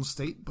was Golden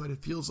State, but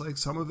it feels like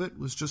some of it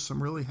was just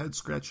some really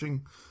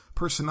head-scratching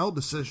personnel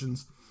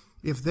decisions.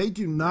 If they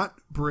do not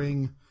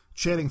bring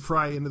Channing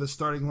Frye into the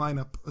starting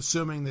lineup,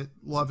 assuming that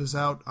Love is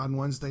out on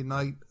Wednesday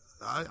night,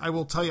 I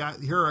will tell you,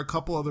 here are a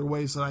couple other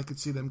ways that I could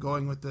see them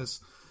going with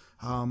this.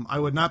 I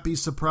would not be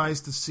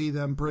surprised to see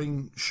them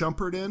bring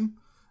Shumpert in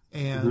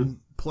and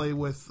play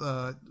with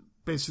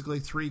basically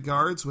three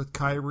guards with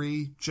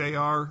Kyrie,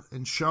 JR,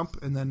 and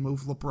Shump, and then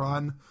move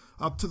LeBron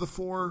up to the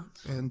four.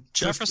 And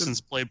Jefferson's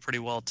played pretty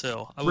well,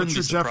 too.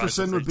 Richard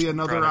Jefferson would be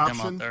another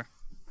option.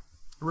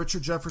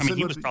 Richard Jefferson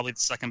he was probably the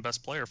second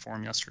best player for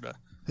him yesterday.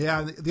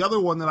 Yeah, the other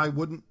one that I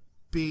wouldn't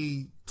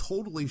be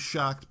totally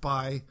shocked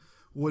by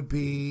would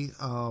be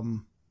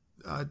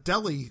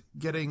Delly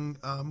getting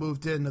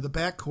moved into the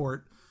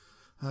backcourt.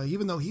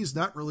 Even though he's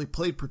not really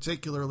played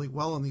particularly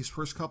well in these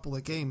first couple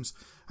of games.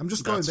 I'm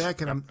just going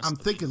back and I'm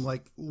thinking,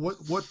 like,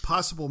 what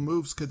possible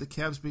moves could the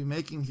Cavs be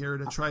making here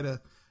to try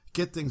to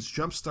get things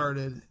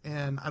jump-started?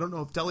 And I don't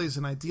know if Delly is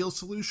an ideal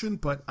solution,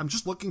 but I'm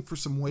just looking for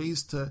some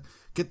ways to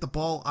get the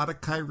ball out of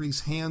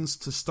Kyrie's hands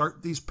to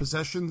start these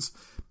possessions.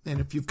 And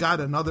if you've got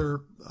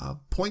another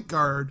point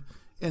guard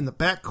in the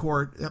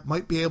backcourt, that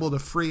might be able to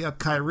free up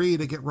Kyrie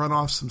to get run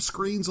off some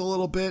screens a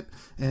little bit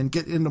and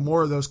get into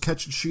more of those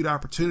catch and shoot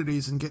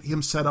opportunities and get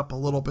him set up a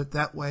little bit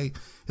that way.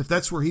 If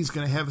that's where he's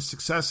going to have a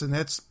success, and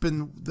that's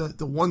been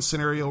the one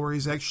scenario where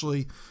he's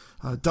actually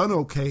done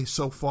okay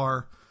so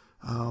far,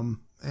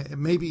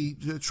 maybe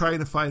trying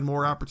to find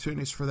more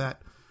opportunities for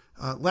that.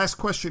 Last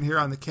question here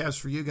on the Cavs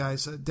for you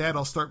guys. Dad,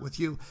 I'll start with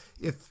you.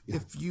 If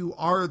you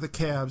are the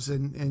Cavs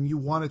and you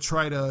want to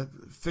try to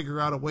figure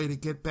out a way to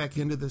get back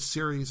into this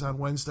series on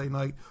Wednesday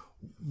night,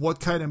 what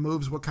kind of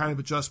moves, what kind of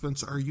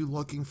adjustments are you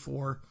looking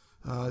for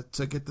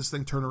to get this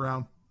thing turned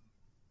around?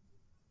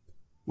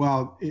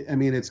 Well, I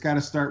mean, it's got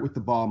to start with the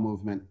ball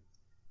movement.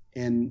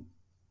 And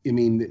I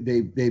mean,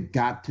 they've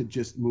got to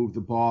just move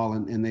the ball,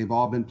 and they've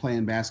all been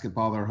playing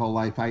basketball their whole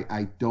life.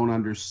 I don't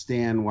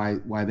understand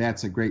why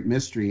that's a great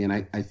mystery. And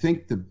I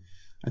think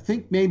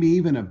maybe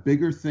even a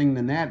bigger thing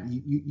than that,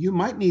 you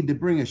might need to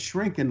bring a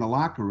shrink in the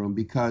locker room,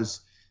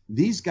 because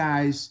these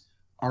guys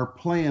are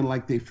playing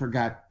like they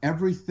forgot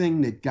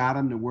everything that got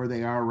them to where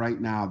they are right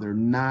now. They're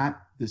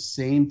not the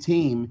same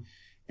team.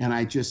 And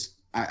I just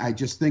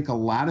think a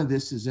lot of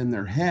this is in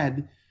their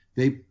head.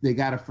 They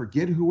got to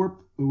forget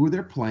who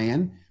they're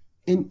playing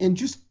and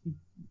just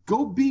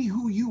go be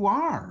who you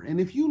are. And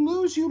if you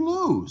lose, you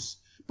lose.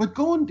 But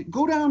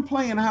go down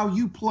playing how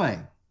you play.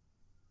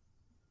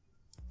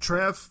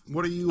 Trev,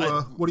 what do you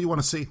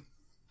want to see?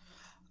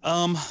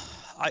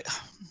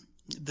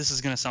 This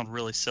is going to sound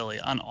really silly.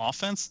 On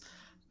offense,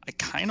 I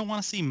kind of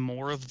want to see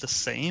more of the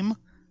same,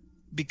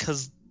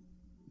 because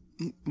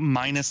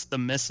minus the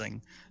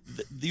missing.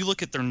 You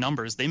look at their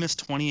numbers; they missed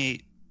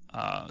 28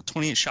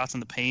 shots in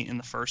the paint in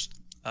the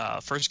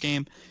first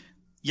game.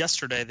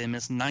 Yesterday, they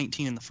missed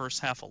 19 in the first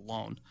half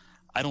alone.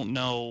 I don't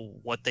know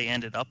what they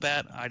ended up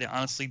at. I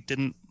honestly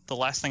didn't. The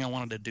last thing I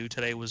wanted to do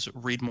today was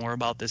read more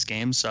about this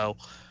game, so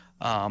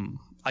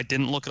I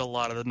didn't look at a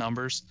lot of the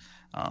numbers.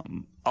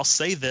 I'll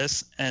say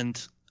this,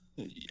 and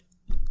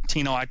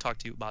Tino, I talk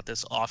to you about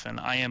this often.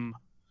 I am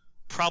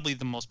probably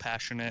the most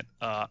passionate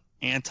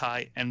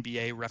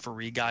anti-NBA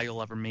referee guy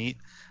you'll ever meet.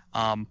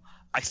 I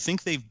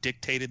think they've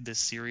dictated this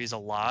series a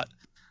lot.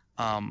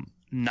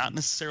 Not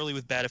necessarily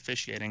with bad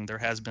officiating. There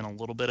has been a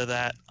little bit of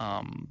that.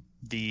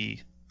 The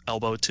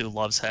elbow to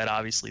Love's head,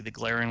 obviously the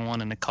glaring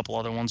one, and a couple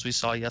other ones we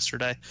saw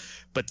yesterday.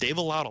 But they've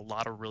allowed a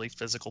lot of really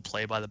physical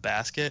play by the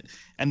basket,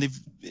 and they've,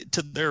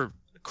 to their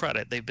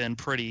credit, they've been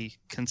pretty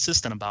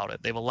consistent about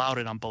it. They've allowed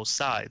it on both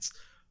sides,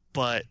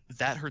 but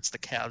that hurts the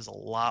Cavs a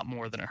lot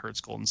more than it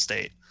hurts Golden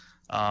State,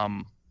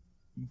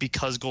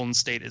 because Golden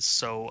State is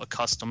so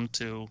accustomed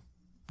to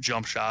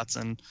jump shots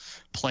and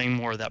playing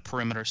more of that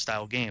perimeter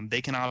style game.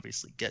 They can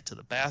obviously get to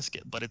the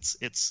basket, but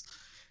it's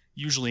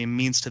usually a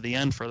means to the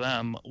end for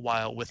them,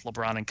 while with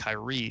LeBron and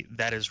Kyrie,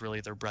 that is really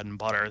their bread and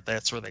butter.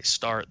 That's where they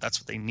start. That's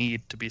what they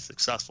need to be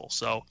successful.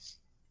 So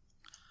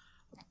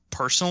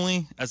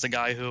personally, as a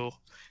guy who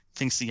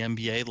thinks the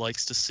NBA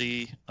likes to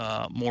see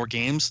more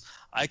games,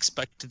 I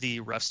expect the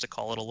refs to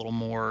call it a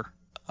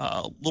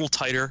little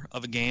tighter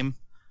of a game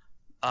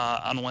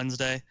on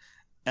Wednesday.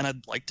 And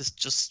I'd like to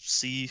just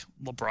see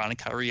LeBron and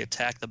Kyrie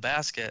attack the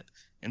basket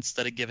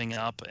instead of giving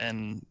up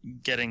and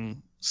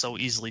getting so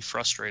easily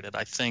frustrated.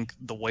 I think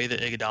the way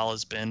that Iguodala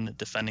has been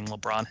defending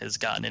LeBron has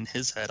gotten in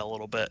his head a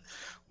little bit,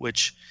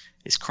 which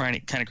is kind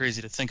of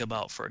crazy to think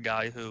about for a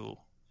guy who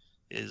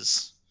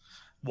is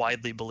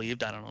widely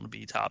believed, I don't know, to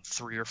be top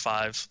 3 to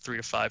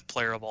 5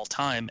 player of all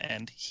time,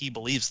 and he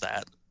believes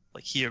that.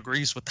 Like, he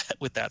agrees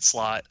with that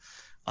slot.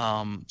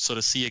 So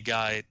to see a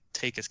guy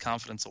take his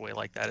confidence away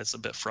like that is a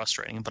bit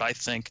frustrating. But I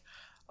think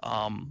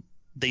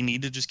they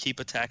need to just keep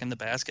attacking the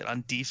basket.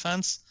 On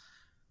defense,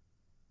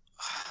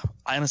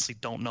 I honestly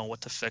don't know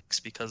what to fix,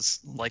 because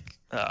like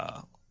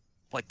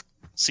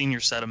Senior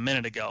said a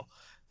minute ago,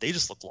 they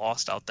just look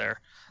lost out there.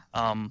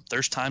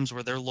 There's times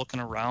where they're looking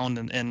around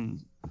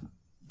and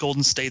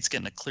Golden State's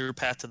getting a clear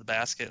path to the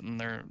basket,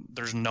 and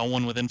there's no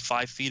one within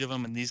 5 feet of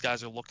them, and these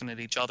guys are looking at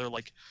each other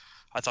like,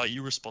 I thought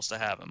you were supposed to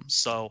have him.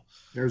 So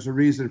there's a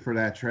reason for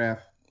that, Trav.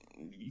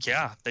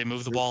 Yeah, they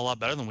move the ball a lot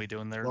better than we do,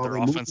 and their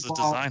offense is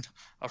designed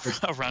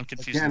around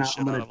confusing the shit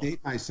I'm going to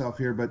date myself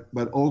here,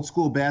 but old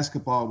school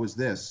basketball was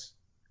this: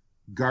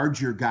 guard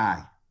your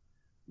guy.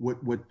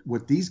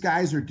 What these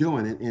guys are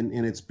doing,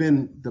 and it's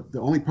been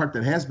the only part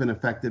that has been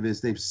effective,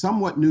 is they've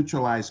somewhat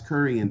neutralized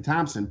Curry and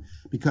Thompson,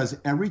 because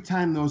every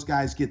time those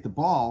guys get the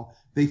ball,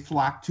 they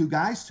flock 2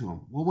 guys to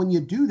them. Well, when you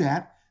do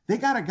that, they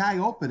got a guy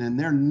open, and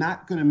they're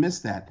not going to miss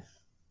that.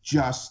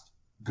 Just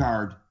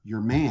guard your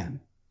man.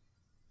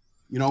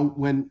 You know,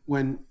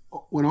 when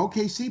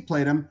OKC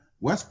played him,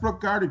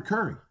 Westbrook guarded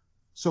Curry.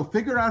 So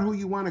figure out who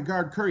you want to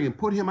guard Curry and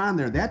put him on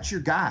there. That's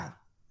your guy.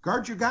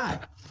 Guard your guy.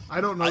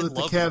 I don't know that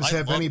the Cavs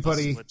have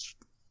anybody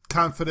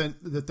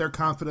confident that they're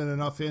confident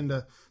enough in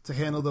to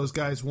handle those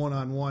guys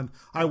one-on-one.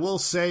 I will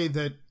say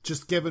that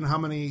just given how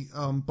many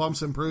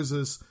bumps and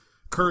bruises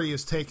Curry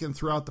has taken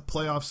throughout the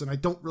playoffs, and I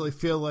don't really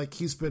feel like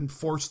he's been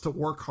forced to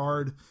work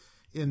hard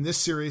in this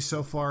series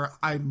so far,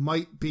 I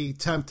might be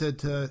tempted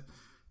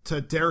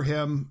to dare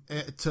him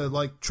to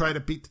like try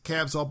to beat the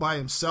Cavs all by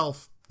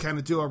himself, kind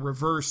of do a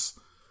reverse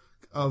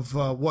of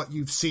what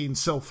you've seen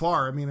so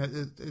far. I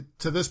mean,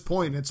 to this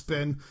point, it's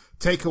been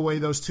take away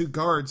those 2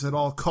 guards at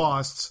all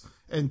costs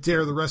and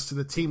dare the rest of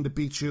the team to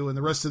beat you, and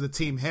the rest of the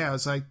team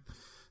has. I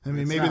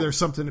mean, maybe there's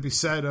something to be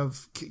said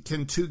of,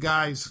 can 2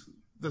 guys,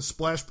 the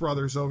Splash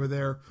Brothers over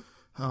there,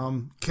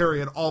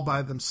 carry it all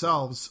by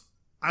themselves?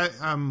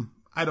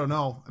 I don't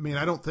know. I mean,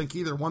 I don't think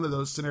either one of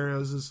those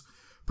scenarios is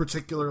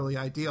particularly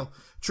ideal.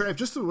 Trav,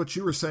 just to what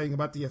you were saying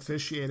about the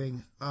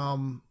officiating,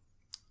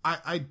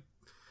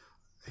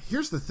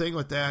 here's the thing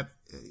with that.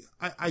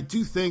 I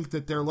do think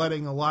that they're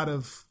letting a lot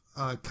of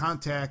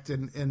contact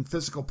and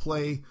physical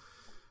play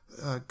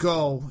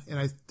go,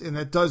 and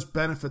that does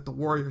benefit the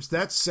Warriors.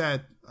 That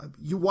said,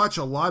 you watch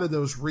a lot of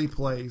those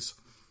replays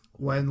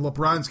when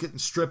LeBron's getting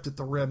stripped at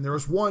the rim. There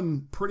was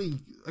one pretty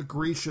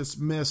egregious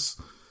missed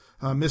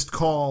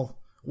call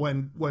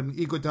when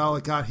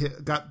Iguodala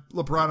got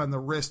LeBron on the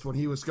wrist when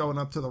he was going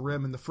up to the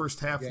rim in the first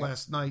half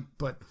last night.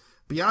 But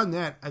beyond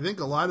that, I think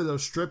a lot of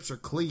those strips are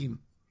clean.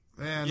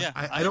 And yeah,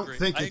 I don't agree.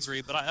 think I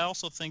agree, but I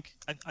also think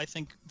I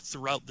think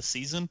throughout the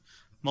season,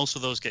 most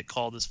of those get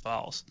called as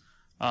fouls.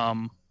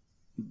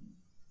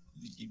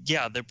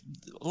 Yeah,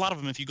 a lot of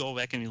them, if you go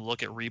back and you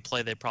look at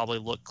replay, they probably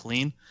look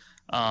clean.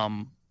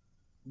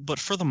 But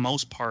for the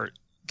most part,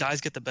 guys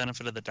get the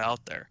benefit of the doubt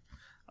there.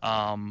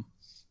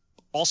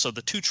 Also,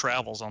 the 2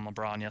 travels on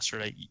LeBron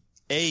yesterday,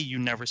 you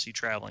never see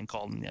traveling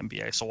called in the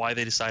NBA. So why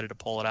they decided to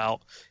pull it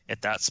out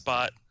at that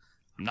spot,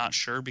 I'm not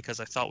sure, because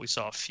I thought we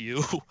saw a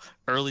few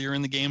earlier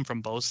in the game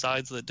from both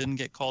sides that didn't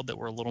get called that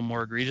were a little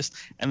more egregious.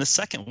 And the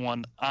second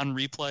one on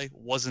replay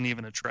wasn't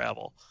even a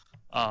travel.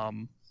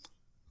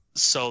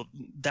 So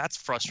that's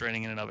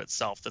frustrating in and of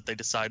itself that they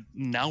decide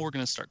now we're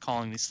going to start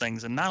calling these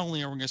things. And not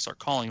only are we going to start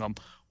calling them,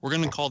 we're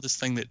going to call this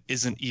thing that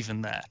isn't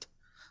even that.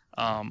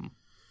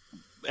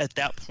 At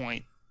that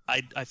point,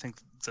 I think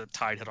the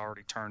tide had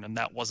already turned, and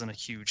that wasn't a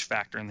huge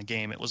factor in the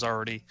game. It was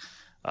already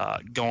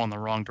going the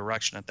wrong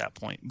direction at that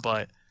point.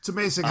 But it's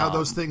amazing how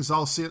those things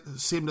all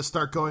seem to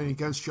start going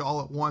against you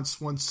all at once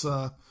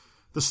the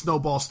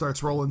snowball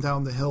starts rolling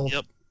down the hill.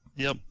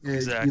 Yep,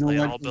 exactly.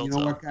 You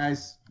know what,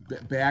 guys?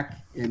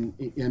 Back in,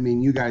 I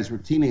mean, you guys were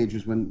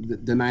teenagers when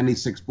the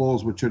 96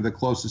 Bulls, which are the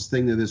closest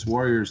thing to this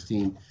Warriors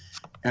team,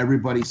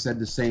 everybody said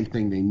the same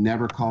thing. They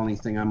never call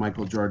anything on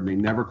Michael Jordan. They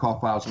never call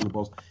fouls on the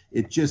Bulls.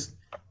 It just,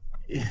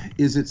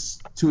 is it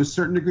to a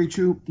certain degree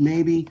true?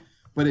 Maybe,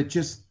 but it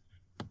just,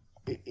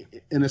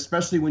 and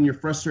especially when you're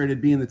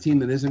frustrated being the team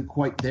that isn't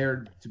quite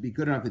there to be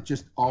good enough, it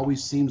just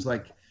always seems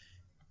like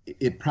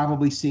it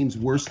probably seems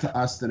worse to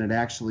us than it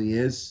actually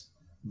is.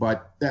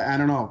 But I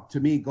don't know. To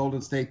me, Golden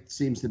State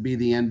seems to be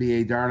the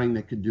NBA darling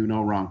that could do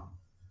no wrong,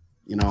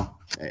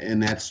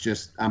 and that's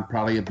just, I'm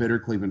probably a bitter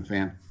Cleveland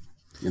fan,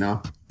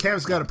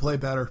 Cavs got to play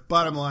better.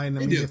 Bottom line,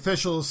 the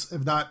officials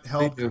have not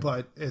helped,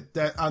 but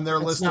on their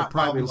list of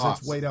problems,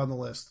 it's way down the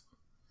list.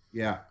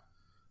 Yeah.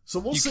 So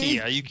we'll see.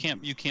 Yeah, you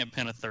can't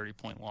pin a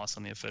 30-point loss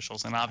on the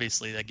officials, and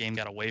obviously that game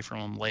got away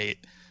from them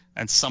late,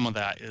 and some of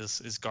that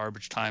is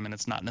garbage time, and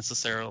it's not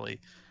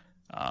necessarily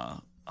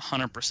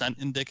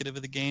 100% indicative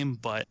of the game,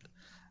 but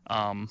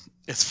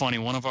it's funny.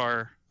 One of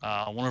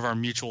our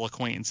mutual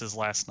acquaintances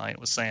last night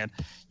was saying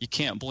you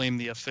can't blame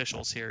the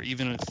officials here.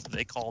 Even if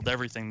they called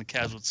everything, the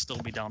Cavs would still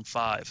be down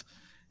 5.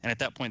 And at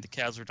that point, the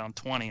Cavs were down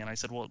 20. And I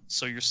said, well,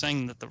 so you're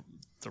saying that the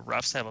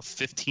refs have a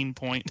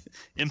 15-point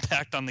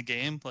impact on the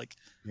game? Like,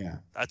 yeah,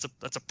 that's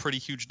a pretty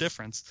huge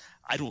difference.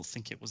 I don't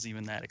think it was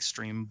even that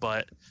extreme.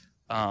 But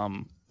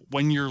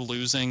when you're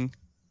losing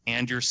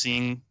and you're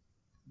seeing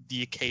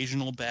the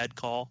occasional bad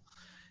call,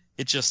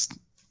 it just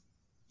 –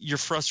 you're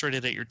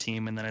frustrated at your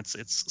team, and then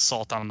it's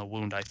salt on the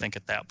wound, I think,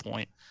 at that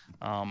point.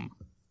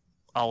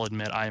 I'll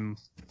admit I'm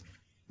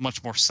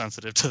much more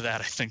sensitive to that,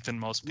 I think, than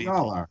most people. We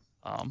all are.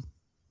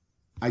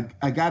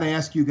 I got to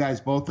ask you guys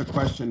both a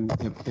question,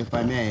 if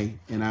I may,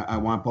 and I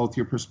want both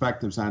your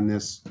perspectives on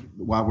this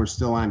while we're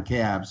still on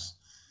Cavs.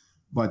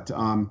 But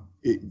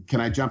can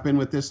I jump in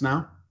with this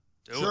now?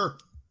 Sure.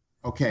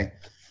 Okay.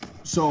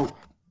 So,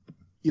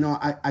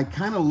 I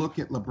kind of look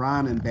at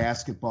LeBron in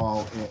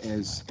basketball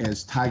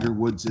as Tiger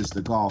Woods is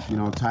the golf.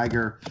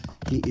 Tiger,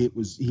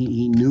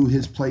 he knew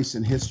his place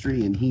in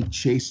history, and he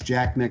chased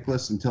Jack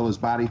Nicklaus until his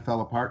body fell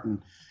apart, and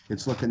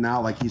it's looking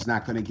now like he's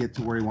not going to get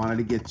to where he wanted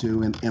to get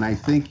to. And I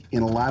think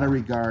in a lot of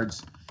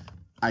regards,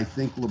 I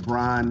think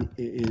LeBron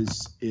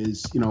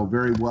is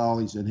very well.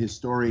 He's a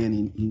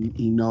historian.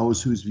 He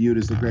knows who's viewed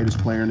as the greatest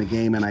player in the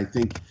game, and I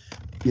think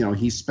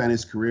he spent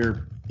his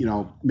career,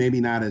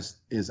 maybe not as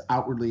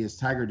outwardly as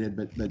Tiger did,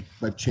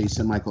 but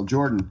chasing Michael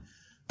Jordan.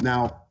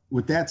 Now,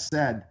 with that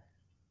said,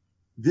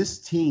 this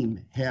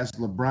team has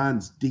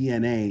LeBron's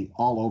DNA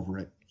all over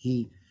it.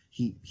 He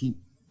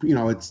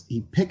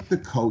picked the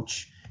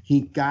coach.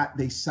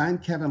 They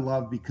signed Kevin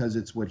Love because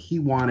it's what he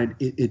wanted.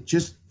 It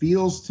just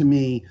feels to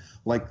me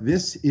like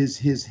this is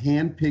his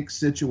hand-picked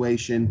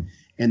situation,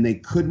 and they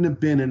couldn't have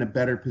been in a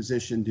better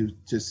position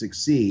to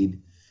succeed.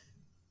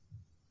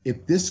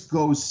 If this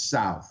goes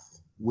south,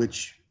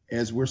 which,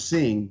 as we're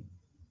seeing,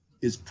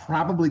 is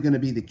probably going to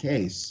be the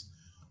case,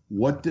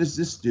 what does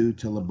this do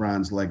to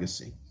LeBron's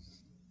legacy?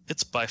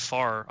 It's by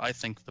far, I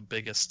think, the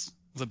biggest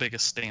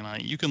stain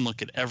on it. You can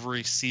look at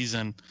every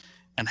season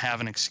and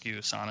have an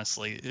excuse,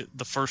 honestly.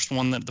 The first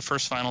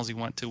finals he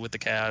went to with the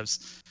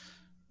Cavs,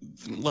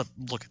 look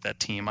at that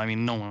team. I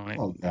mean,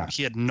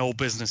 he had no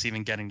business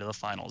even getting to the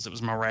finals. It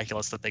was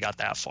miraculous that they got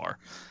that far.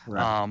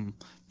 Right.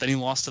 Then he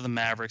lost to the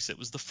Mavericks. It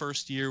was the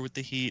first year with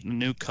the Heat and a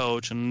new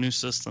coach and a new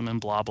system and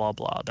blah, blah,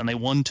 blah. Then they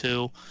won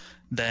 2.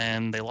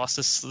 Then they lost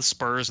to the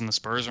Spurs, and the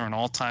Spurs are an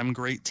all-time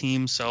great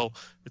team, so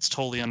it's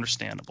totally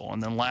understandable.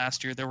 And then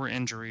last year there were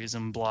injuries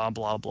and blah,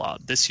 blah, blah.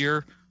 This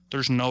year,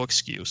 there's no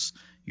excuse.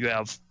 You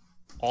have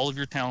all of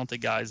your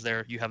talented guys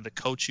there. You have the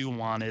coach you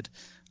wanted.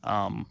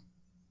 The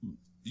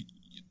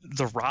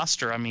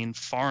roster, I mean,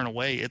 far and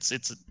away, it's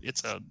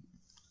a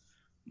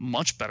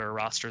much better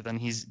roster than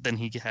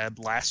he had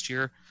last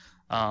year.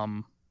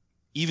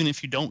 Even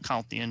if you don't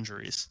count the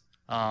injuries,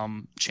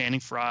 Channing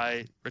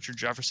Frye, Richard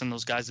Jefferson,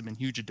 those guys have been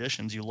huge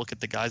additions. You look at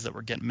the guys that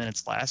were getting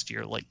minutes last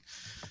year, like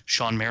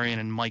Sean Marion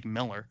and Mike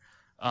Miller.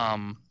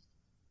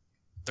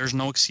 There's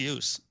no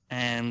excuse.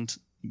 And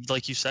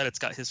like you said, it's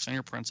got his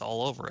fingerprints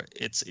all over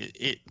it.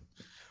 It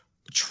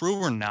true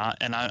or not,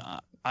 and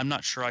I'm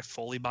not sure I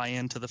fully buy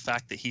into the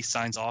fact that he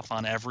signs off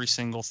on every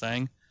single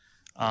thing.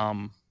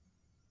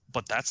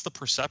 But that's the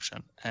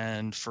perception.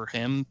 And for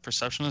him,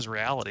 perception is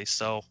reality.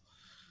 So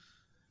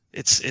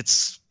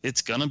it's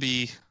gonna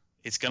be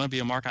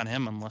a mark on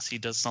him unless he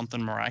does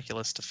something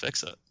miraculous to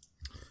fix it.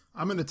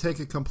 I'm going to take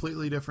a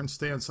completely different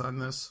stance on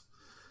this.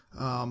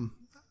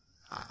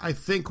 I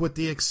think with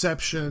the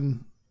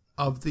exception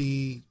of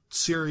the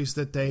series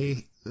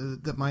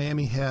that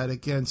Miami had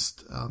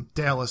against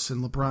Dallas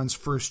in LeBron's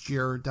first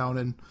year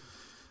down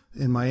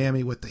in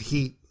Miami with the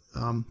Heat,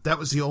 that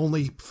was the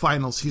only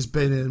finals he's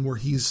been in where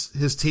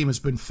his team has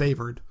been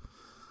favored.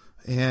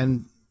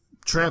 And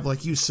Trav,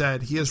 like you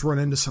said, he has run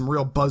into some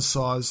real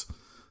buzzsaws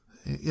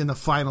in the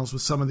finals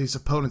with some of these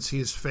opponents he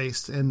has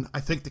faced. And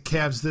I think the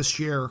Cavs this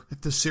year,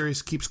 if this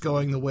series keeps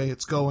going the way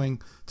it's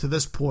going to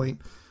this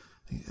point,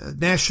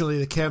 nationally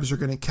the Cavs are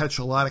going to catch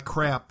a lot of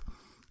crap.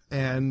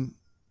 And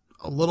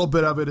a little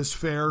bit of it is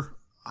fair.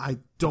 I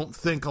don't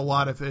think a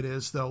lot of it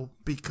is, though,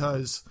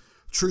 because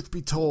truth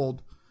be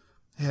told,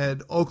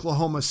 had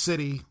Oklahoma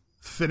City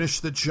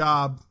finished the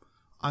job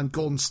on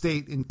Golden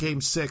State in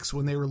Game 6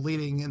 when they were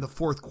leading in the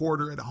fourth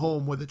quarter at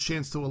home with a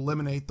chance to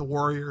eliminate the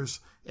Warriors,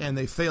 and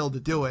they failed to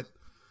do it.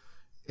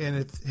 And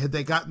had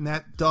they gotten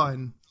that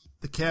done,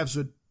 the Cavs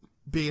would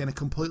be in a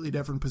completely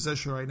different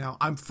position right now.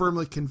 I'm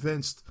firmly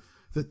convinced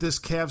that this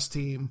Cavs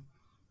team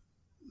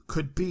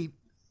could beat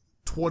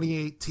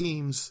 28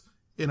 teams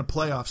in a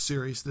playoff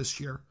series this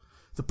year.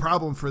 The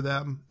problem for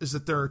them is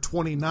that there are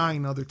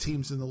 29 other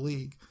teams in the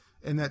league,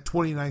 and that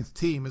 29th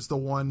team is the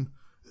one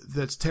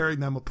that's tearing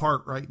them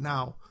apart right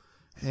now.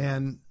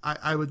 And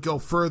I would go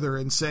further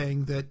in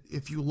saying that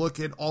if you look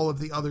at all of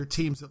the other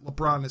teams that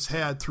LeBron has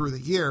had through the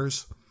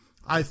years,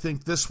 I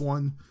think this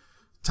one,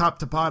 top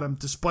to bottom,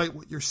 despite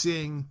what you're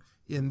seeing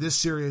in this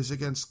series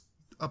against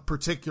a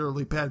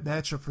particularly bad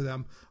matchup for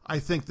them, I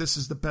think this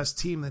is the best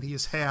team that he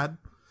has had.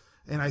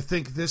 And I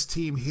think this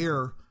team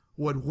here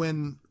would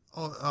win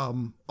a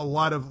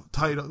lot of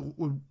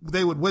title.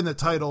 They would win the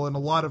title in a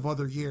lot of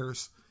other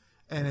years.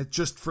 And it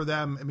just for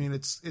them, I mean,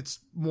 it's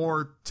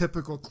more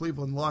typical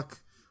Cleveland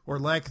luck or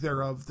lack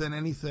thereof than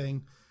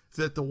anything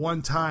that the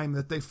one time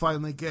that they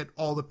finally get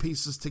all the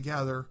pieces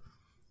together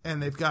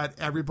and they've got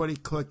everybody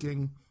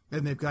clicking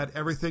and they've got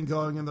everything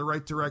going in the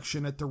right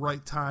direction at the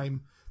right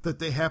time, that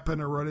they happen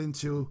to run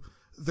into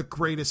the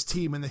greatest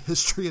team in the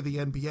history of the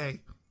NBA.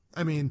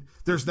 I mean,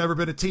 there's never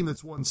been a team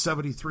that's won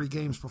 73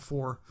 games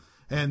before.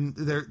 And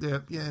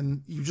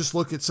and you just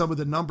look at some of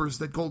the numbers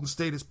that Golden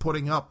State is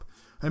putting up.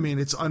 I mean,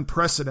 it's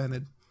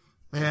unprecedented.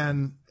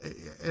 And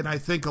I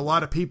think a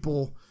lot of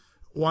people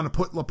want to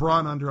put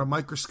LeBron under a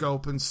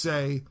microscope and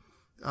say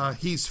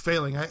he's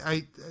failing.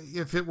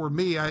 If it were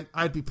me,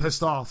 I'd be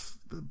pissed off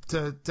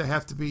to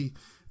have to be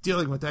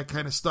dealing with that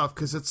kind of stuff,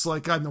 because it's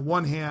like, on the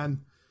one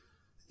hand,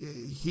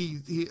 you're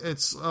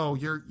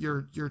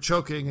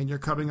choking and you're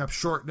coming up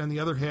short, and on the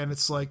other hand,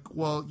 it's like,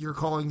 well, you're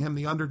calling him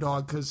the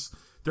underdog because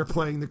they're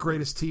playing the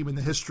greatest team in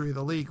the history of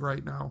the league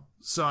right now.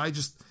 So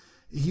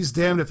he's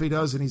damned if he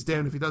does, and he's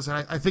damned if he doesn't.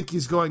 I think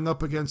he's going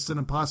up against an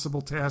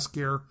impossible task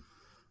here,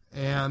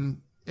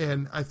 and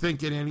I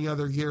think in any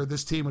other year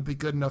this team would be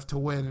good enough to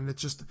win, and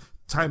it's just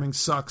timing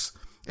sucks.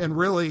 And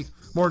really,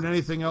 more than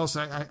anything else,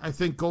 I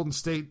think Golden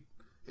State,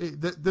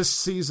 this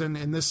season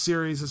in this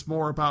series is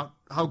more about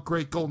how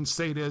great Golden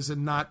State is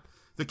and not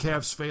the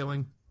Cavs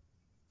failing.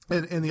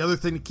 And the other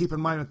thing to keep in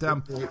mind with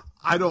them,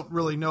 I don't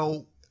really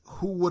know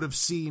who would have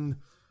seen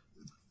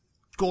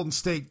Golden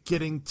State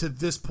getting to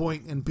this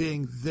point and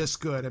being this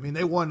good. I mean,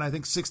 they won, I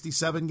think,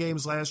 67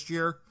 games last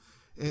year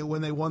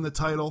when they won the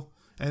title,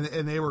 and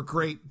they were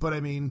great. But, I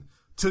mean,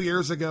 2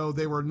 years ago,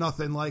 they were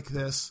nothing like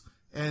this,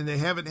 and they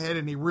haven't had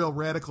any real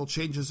radical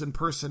changes in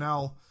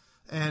personnel.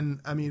 And,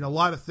 I mean, a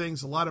lot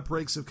of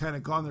breaks have kind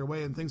of gone their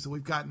way and things that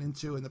we've gotten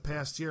into in the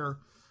past year.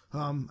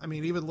 I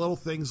mean, even little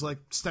things like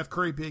Steph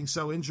Curry being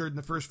so injured in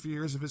the first few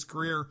years of his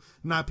career,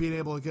 not being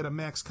able to get a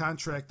max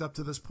contract up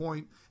to this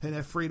point and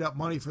have freed up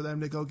money for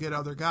them to go get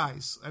other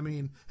guys. I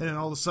mean, and then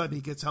all of a sudden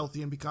he gets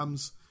healthy and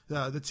becomes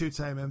the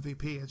two-time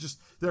MVP. It's just,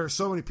 there are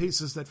so many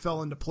pieces that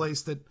fell into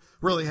place that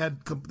really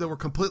that were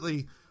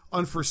completely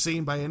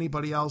unforeseen by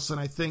anybody else. And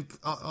I think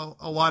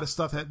a lot of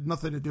stuff had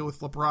nothing to do with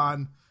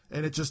LeBron,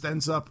 and it just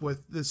ends up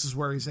with, this is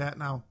where he's at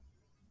now.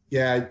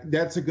 Yeah,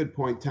 that's a good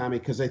point, Tommy,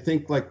 because I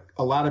think, like,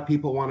 a lot of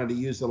people wanted to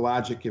use the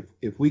logic,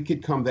 if we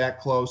could come that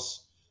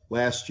close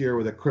last year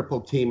with a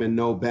crippled team and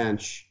no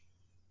bench,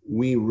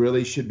 we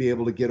really should be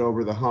able to get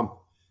over the hump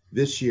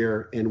this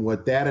year. And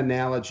what that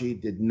analogy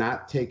did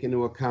not take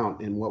into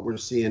account, and what we're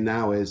seeing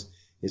now is,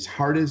 as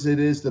hard as it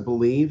is to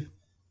believe,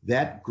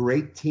 that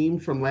great team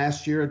from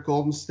last year at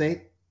Golden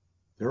State,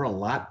 they're a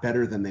lot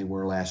better than they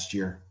were last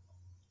year.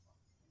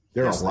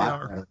 They're a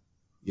lot better. Yep.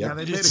 Yeah,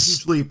 they made a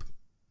huge leap.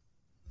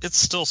 It's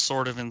still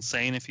sort of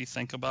insane if you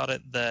think about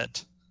it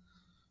that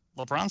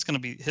LeBron's going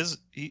to be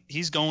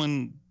he's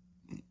going,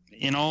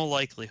 in all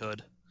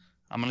likelihood,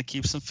 I'm going to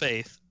keep some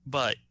faith,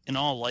 but in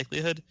all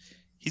likelihood,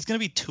 he's going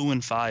to be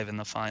 2-5 in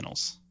the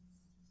finals.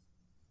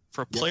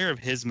 For a player of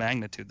his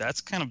magnitude,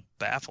 that's kind of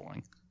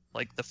baffling.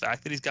 Like the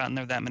fact that he's gotten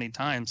there that many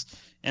times.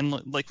 And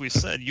like we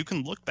said, you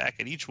can look back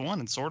at each one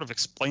and sort of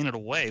explain it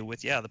away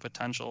with, the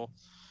potential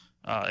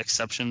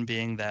exception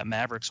being that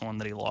Mavericks one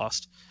that he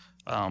lost.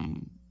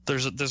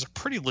 There's a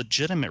pretty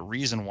legitimate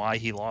reason why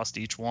he lost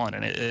each one,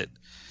 and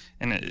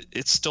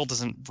it still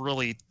doesn't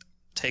really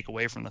take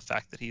away from the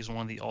fact that he's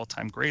one of the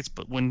all-time greats.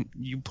 But when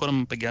you put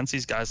him up against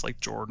these guys like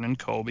Jordan and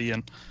Kobe,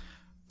 and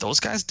those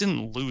guys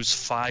didn't lose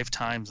 5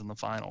 times in the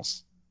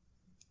finals.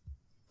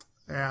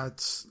 Yeah,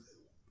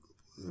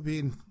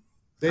 they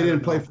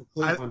didn't play for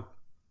Cleveland.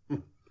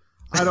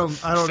 I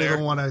don't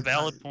even want to.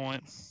 Valid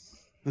point.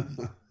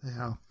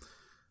 Yeah.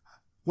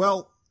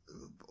 Well,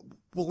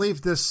 we'll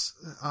leave this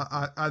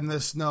on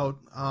this note.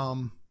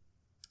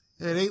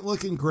 It ain't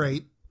looking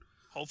great.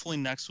 Hopefully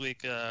next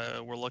week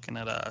we're looking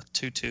at a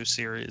 2-2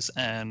 series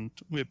and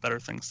we have better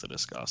things to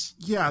discuss.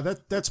 Yeah,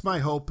 that's my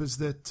hope, is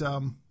that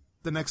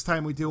the next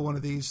time we do one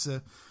of these,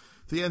 the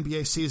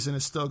NBA season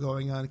is still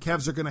going on.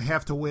 Cavs are going to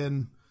have to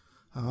win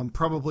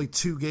probably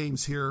 2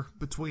 games here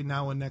between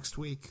now and next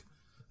week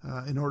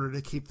in order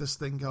to keep this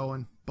thing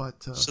going.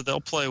 But so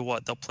they'll play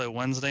what? They'll play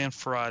Wednesday and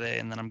Friday,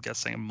 and then I'm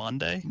guessing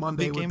Monday.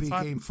 Monday would be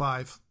game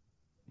 5.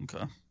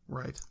 Okay.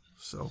 Right.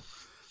 So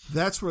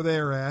that's where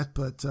they're at.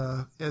 But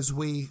as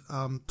we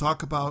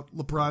talk about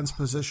LeBron's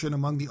position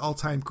among the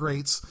all-time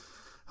greats,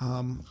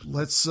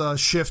 let's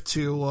shift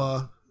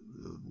to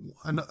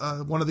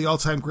one of the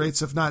all-time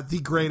greats, if not the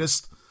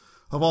greatest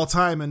of all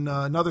time in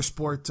another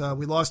sport.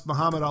 We lost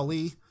Muhammad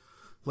Ali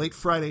late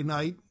Friday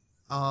night.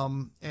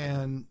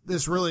 And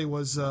this really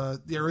was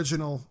the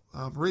original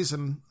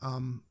reason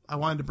I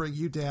wanted to bring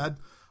you, Dad,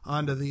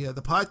 onto the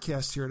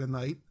podcast here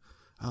tonight,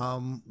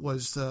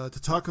 was to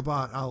talk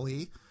about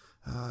Ali.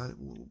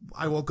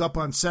 I woke up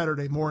on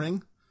Saturday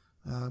morning,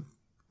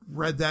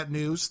 read that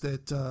news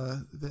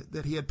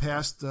that he had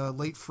passed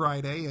late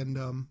Friday,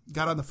 and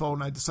got on the phone.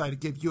 And I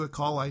decided to give you a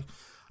call. I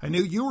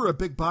knew you were a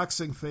big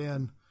boxing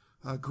fan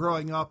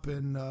growing up,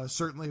 and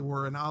certainly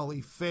were an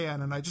Ali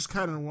fan, and I just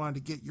kind of wanted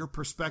to get your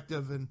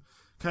perspective and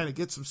kind of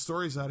get some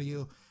stories out of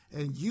you.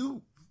 And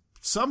you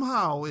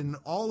somehow, in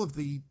all of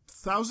the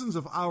thousands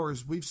of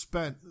hours we've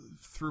spent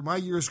through my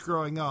years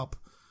growing up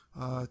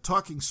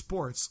talking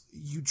sports,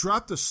 you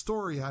dropped a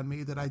story on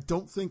me that I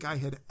don't think I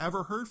had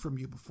ever heard from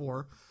you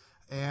before,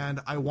 and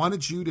I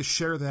wanted you to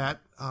share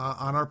that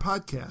on our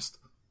podcast.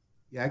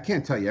 Yeah, I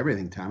can't tell you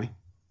everything, Tommy.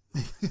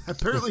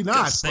 Apparently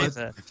not.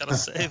 Gotta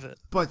save it.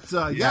 But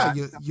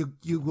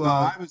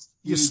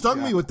you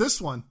stung me with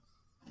this one.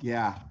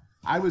 Yeah.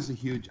 I was a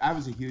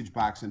huge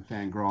boxing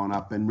fan growing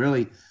up, and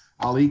really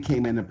Ali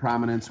came into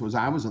prominence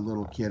I was a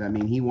little kid. I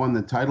mean, he won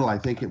the title, I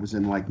think it was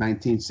in like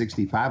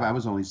 1965. I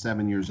was only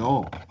 7 years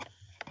old,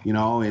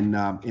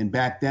 and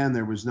back then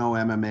there was no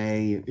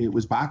MMA. It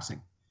was boxing,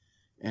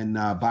 and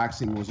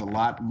boxing was a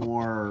lot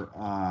more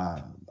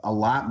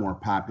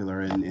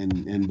popular.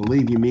 And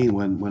believe you me,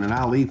 when an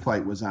Ali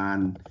fight was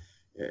on,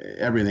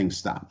 everything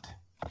stopped.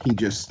 He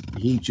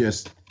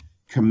just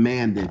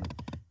commanded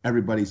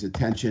everybody's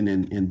attention,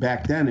 and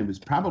back then it was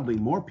probably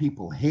more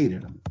people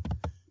hated him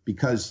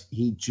because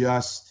he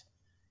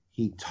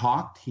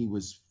talked, he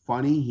was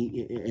funny,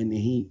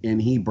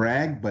 he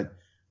bragged, but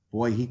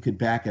boy, he could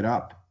back it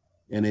up.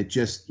 And it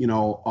just,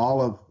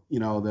 all of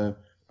the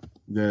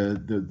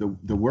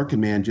working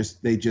man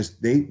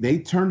they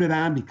turned it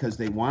on because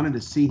they wanted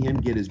to see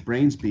him get his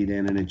brains beat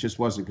in, and it just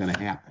wasn't going to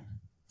happen.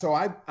 So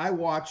I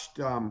watched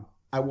a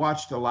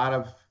lot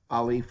of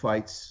Ali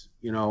fights,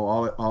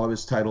 all of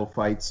his title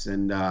fights,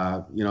 and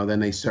then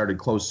they started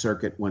closed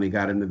circuit when he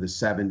got into the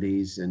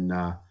 70s, and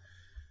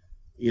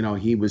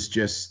he was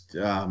just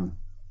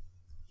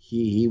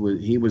he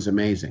was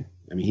amazing.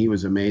 I mean, he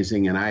was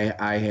amazing, and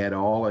I had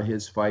all of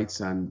his fights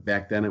on.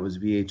 Back then it was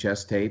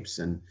VHS tapes,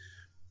 and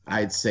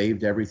I had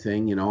saved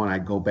everything, and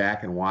I'd go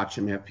back and watch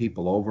him, have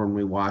people over and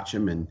we watch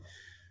him, and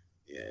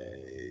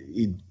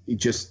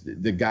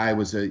the guy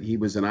was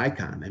an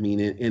icon. I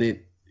mean,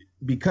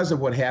 because of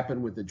what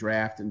happened with the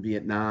draft in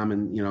Vietnam,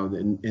 and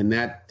and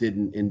that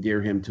didn't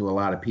endear him to a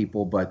lot of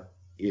people, but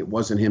it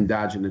wasn't him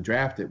dodging the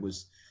draft. It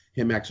was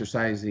him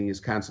exercising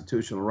his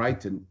constitutional right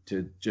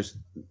to just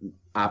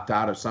opt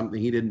out of something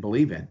he didn't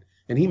believe in.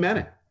 And he meant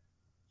it.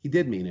 He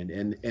did mean it.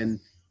 And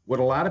what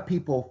a lot of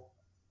people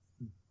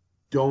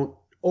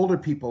older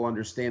people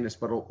understand this,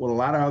 but what a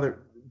lot of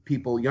other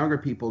people, younger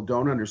people,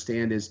 don't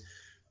understand is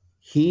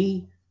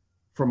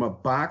from a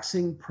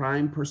boxing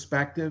prime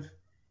perspective,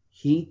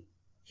 they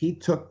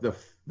took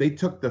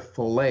the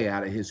fillet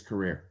out of his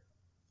career.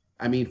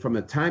 I mean, from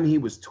the time he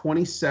was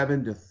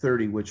 27 to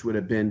 30, which would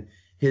have been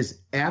his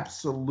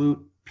absolute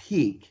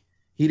peak,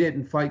 he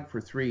didn't fight for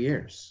 3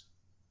 years.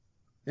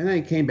 And then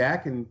he came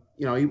back and,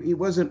 you know, he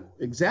wasn't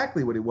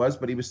exactly what he was,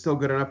 but he was still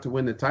good enough to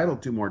win the title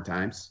 2 more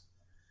times.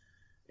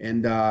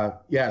 And,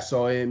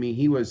 so, I mean,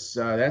 he was,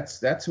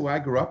 that's who I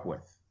grew up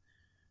with.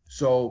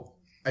 So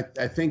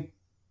I think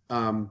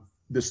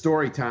the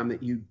story, Tom,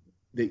 that you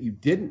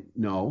didn't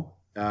know,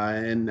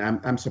 and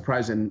I'm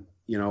surprised, and,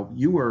 you know,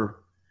 you were,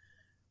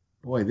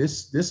 boy,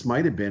 this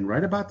might have been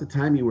right about the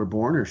time you were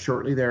born or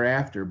shortly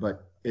thereafter.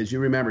 But as you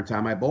remember,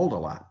 Tom, I bowled a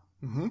lot.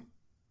 Mm-hmm.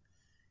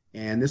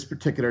 And this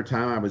particular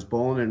time I was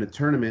bowling in a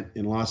tournament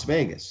in Las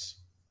Vegas.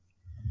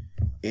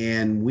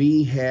 And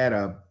we had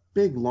a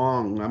big,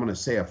 long, I'm going to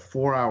say a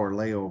 4-hour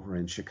layover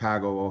in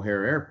Chicago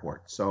O'Hare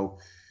Airport. So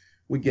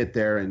we get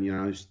there and, you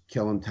know, just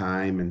killing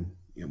time and,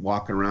 you know,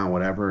 walking around,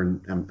 whatever.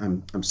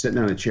 And I'm sitting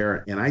on a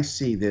chair and I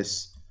see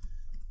this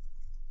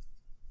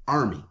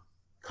army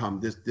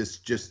come, this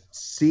just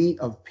sea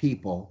of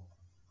people.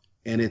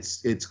 And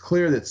it's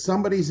clear that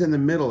somebody's in the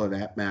middle of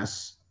that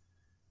mess,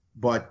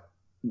 but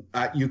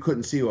you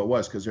couldn't see who it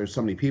was because there's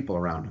so many people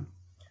around him.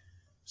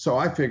 So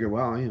I figured,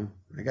 well, you know,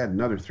 I got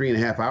another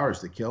 3.5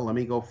 hours to kill. Let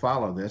me go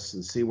follow this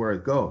and see where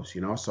it goes,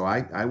 you know. So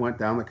I went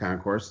down the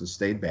concourse and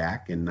stayed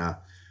back. And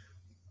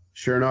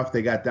sure enough,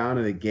 they got down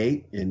to the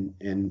gate.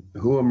 And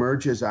who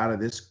emerges out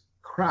of this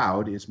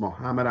crowd is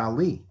Muhammad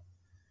Ali.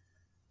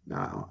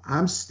 Now,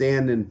 I'm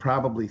standing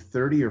probably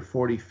 30 or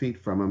 40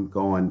 feet from him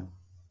going,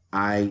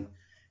 I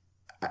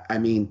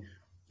mean,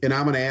 and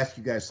I'm going to ask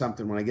you guys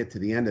something when I get to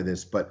the end of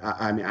this, but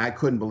I mean, I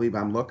couldn't believe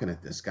I'm looking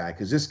at this guy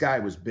because this guy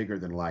was bigger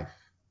than life.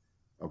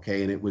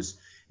 Okay. And it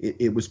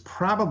was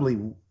probably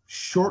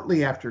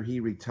shortly after he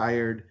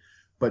retired,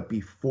 but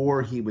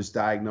before he was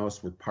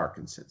diagnosed with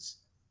Parkinson's.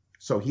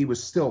 So he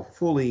was still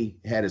fully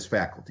had his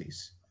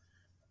faculties.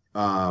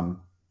 And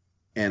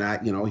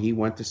he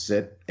went to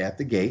sit at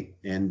the gate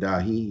and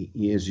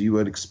he, as you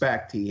would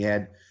expect, he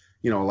had,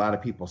 you know, a lot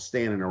of people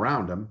standing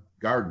around him,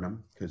 guarding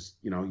him because,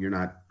 you know, you're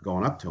not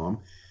going up to him.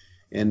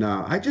 And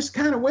I just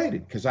kind of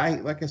waited because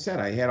like I said,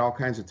 I had all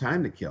kinds of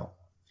time to kill.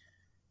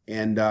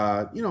 And,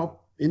 you know,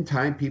 in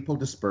time people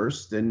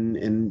dispersed and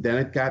then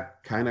it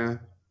got kind of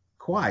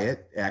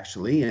quiet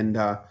actually. And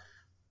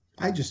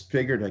I just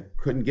figured I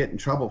couldn't get in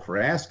trouble for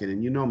asking.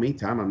 And you know me,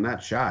 Tom, I'm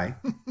not shy.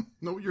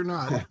 No, you're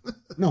not.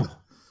 No.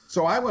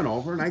 So I went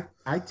over and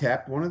I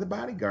tapped one of the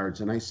bodyguards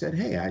and I said,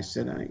 hey,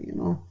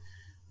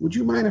 would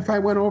you mind if I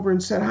went over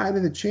and said hi to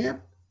the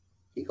champ?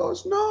 He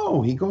goes,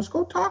 no. He goes,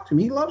 go talk to him.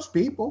 He loves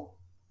people.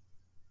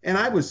 And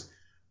I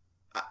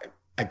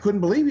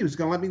couldn't believe he was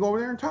going to let me go over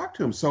there and talk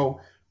to him.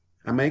 So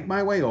I make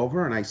my way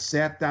over and I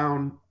sat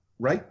down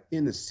right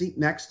in the seat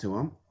next to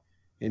him.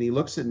 And he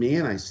looks at me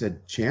and I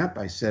said, champ,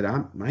 I said,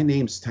 my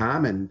name's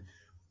Tom. And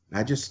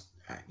I just,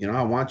 you know,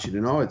 I want you to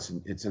know it's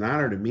an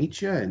honor to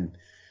meet you. And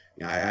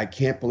I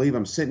can't believe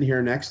I'm sitting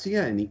here next to you.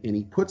 And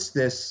he puts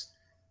this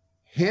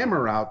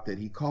hammer out that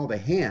he called a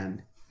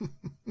hand.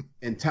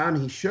 And Tom,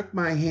 he shook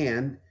my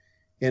hand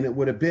and it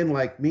would have been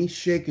like me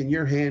shaking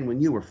your hand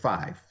when you were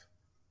 5.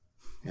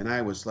 And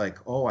I was like,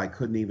 oh, I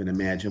couldn't even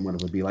imagine what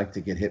it would be like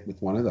to get hit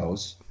with one of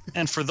those.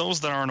 And for those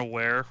that aren't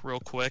aware,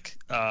 real quick,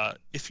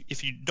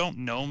 if you don't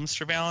know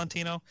Mr.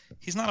 Valentino,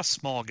 he's not a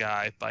small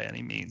guy by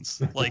any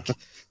means. Like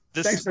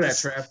this, Thanks for that,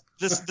 Trev.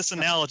 this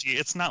analogy,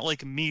 it's not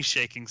like me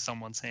shaking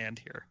someone's hand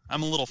here.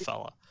 I'm a little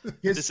fella.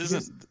 His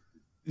hands,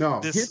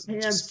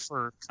 just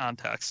for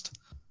context.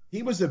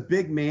 He was a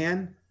big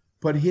man,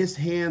 but his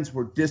hands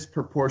were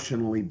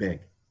disproportionately big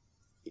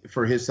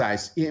for his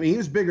size. I mean, he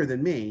was bigger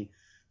than me,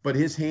 but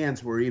his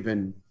hands were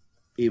even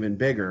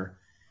bigger.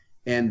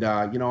 And,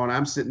 you know, and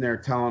I'm sitting there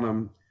telling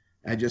him,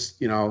 I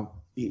just, you know,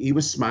 he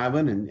was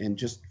smiling and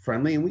just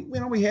friendly.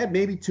 And we had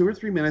maybe 2 or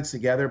 3 minutes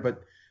together,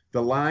 but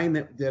the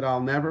line that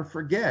I'll never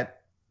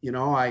forget, you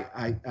know,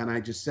 I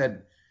just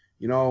said,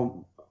 you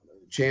know,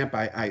 champ,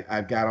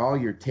 I've got all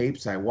your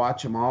tapes. I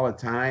watch them all the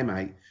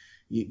time.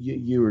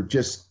 You were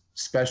just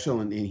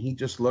special. And he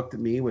just looked at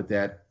me with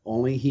that,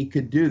 only he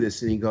could do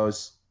this. And he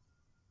goes,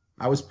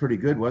 I was pretty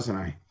good, wasn't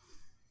I?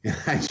 And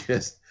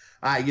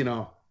I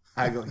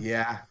go,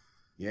 yeah,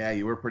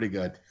 you were pretty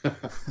good.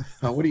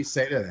 What do you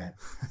say to that?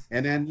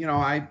 And then, you know,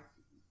 a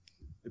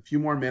few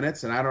more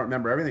minutes and I don't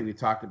remember everything we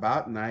talked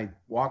about. And I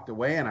walked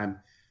away and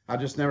I'll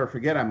just never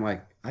forget. I'm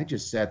like, I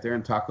just sat there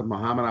and talked with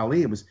Muhammad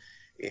Ali.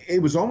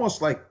 It was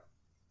almost like,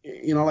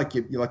 you know, like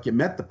you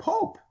met the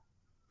Pope,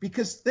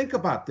 because think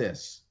about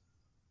this.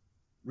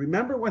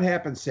 Remember what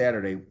happened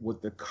Saturday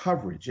with the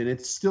coverage, and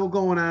it's still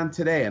going on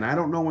today. And I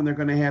don't know when they're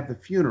going to have the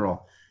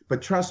funeral,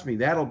 but trust me,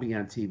 that'll be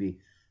on TV.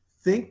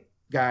 Think,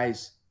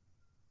 guys,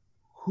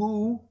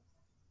 who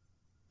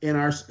in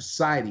our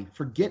society,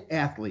 forget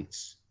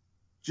athletes,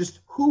 just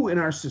who in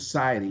our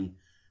society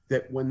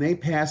that when they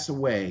pass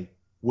away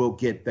will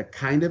get the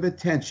kind of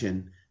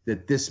attention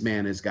that this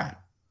man has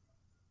got?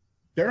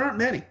 There aren't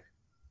many.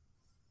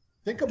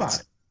 Think about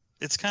it.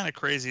 It's kind of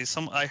crazy.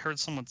 I heard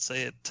someone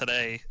say it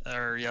today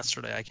or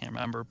yesterday, I can't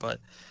remember, but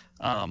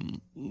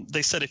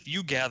they said if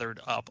you gathered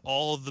up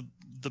all of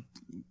the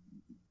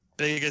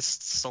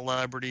biggest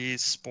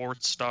celebrities,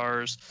 sports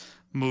stars,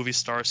 movie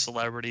stars,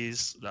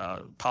 celebrities,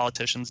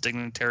 politicians,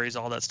 dignitaries,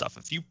 all that stuff.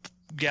 If you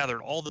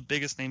gathered all the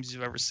biggest names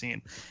you've ever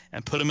seen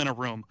and put them in a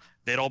room,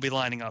 they'd all be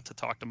lining up to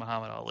talk to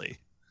Muhammad Ali.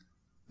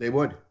 They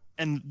would.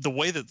 And the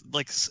way that,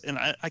 like, and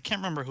I can't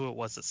remember who it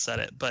was that said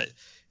it, but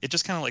it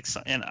just kind of like,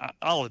 and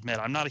I'll admit,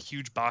 I'm not a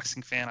huge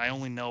boxing fan. I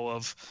only know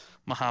of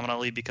Muhammad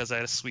Ali because I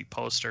had a sweet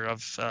poster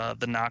of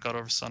the knockout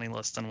over Sonny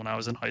Liston when I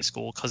was in high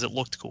school because it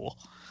looked cool.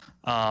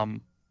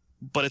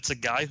 But it's a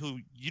guy who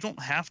you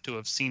don't have to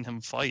have seen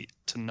him fight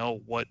to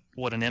know what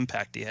an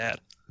impact he had.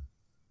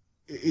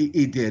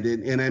 He did,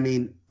 and I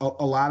mean,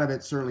 a lot of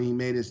it certainly he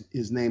made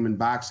his name in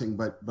boxing,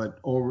 but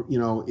over, you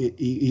know,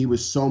 he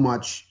was so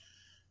much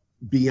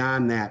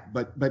beyond that.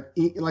 But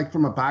like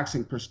from a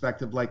boxing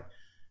perspective, like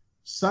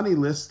Sonny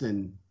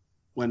Liston,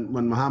 when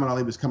Muhammad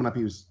Ali was coming up,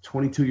 he was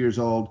 22 years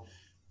old.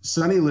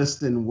 Sonny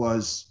Liston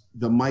was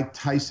the Mike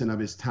Tyson of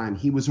his time.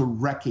 He was a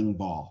wrecking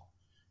ball.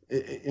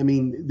 I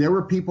mean, there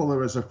were people that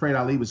was afraid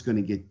Ali was going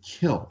to get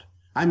killed.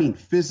 I mean,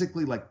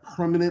 physically, like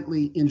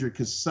permanently injured,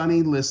 because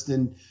Sonny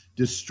Liston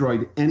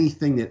destroyed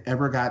anything that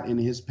ever got in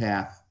his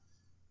path.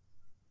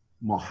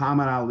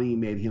 Muhammad Ali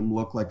made him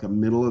look like a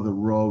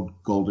middle-of-the-road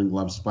Golden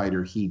Glove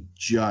fighter. He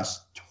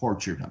just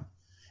tortured him,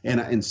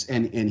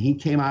 and he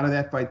came out of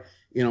that fight,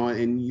 you know.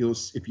 And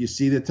if you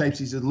see the types,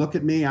 he said, "Look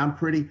at me, I'm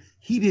pretty."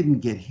 He didn't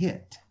get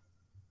hit.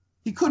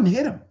 He couldn't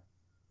hit him.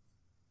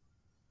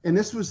 And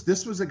this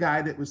was a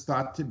guy that was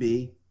thought to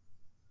be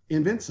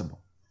invincible.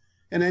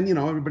 And then, you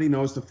know, everybody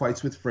knows the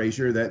fights with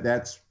Frazier.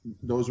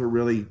 Those were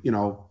really, you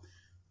know,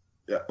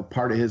 a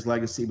part of his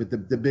legacy. But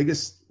the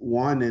biggest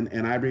one,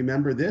 and I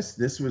remember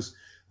this was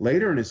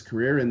later in his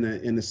career in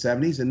the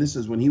 70s, and this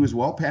is when he was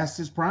well past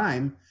his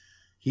prime.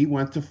 He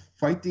went to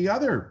fight the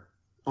other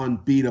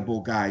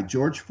unbeatable guy,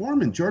 George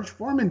Foreman. George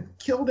Foreman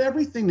killed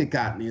everything that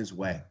got in his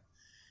way.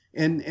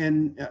 And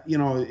you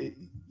know,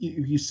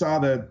 you saw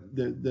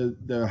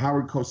the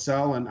Howard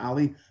Cosell and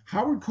Ali.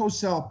 Howard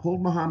Cosell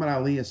pulled Muhammad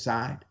Ali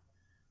aside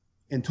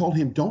and told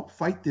him, "Don't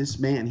fight this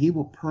man. He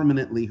will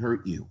permanently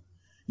hurt you.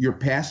 You're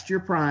past your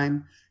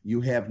prime. You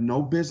have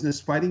no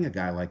business fighting a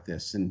guy like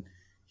this." And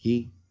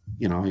he,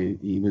 you know,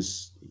 you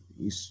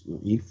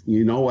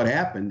know what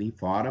happened. He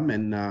fought him.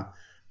 And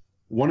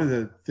one of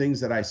the things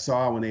that I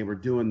saw when they were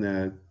doing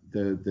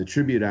the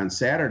tribute on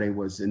Saturday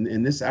was,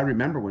 and this, I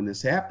remember when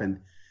this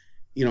happened,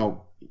 you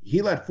know,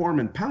 he let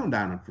Foreman pound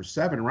on him for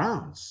 7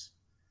 rounds.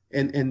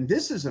 And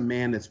this is a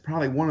man that's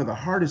probably one of the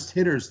hardest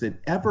hitters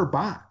that ever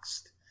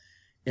boxed.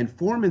 And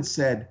Foreman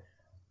said,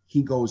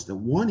 he goes,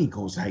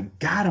 "I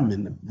got him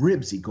in the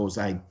ribs." He goes,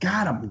 "I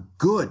got him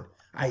good.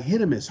 I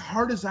hit him as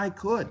hard as I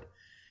could."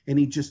 And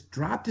he just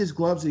dropped his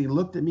gloves and he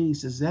looked at me and he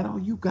says, "Is that all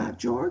you got,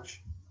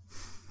 George?"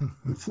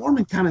 And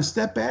Foreman kind of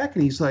stepped back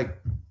and he's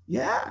like,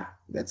 "Yeah,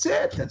 that's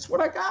it. That's what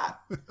I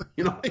got."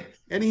 You know,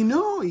 and he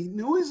knew he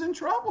was in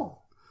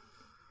trouble.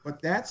 But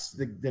that's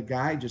the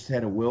guy just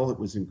had a will that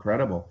was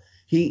incredible.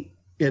 He,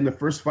 in the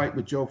first fight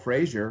with Joe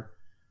Frazier,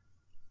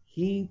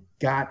 he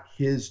got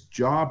his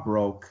jaw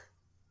broke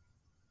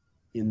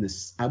in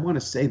this, I want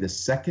to say the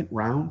 2nd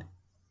round.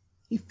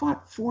 He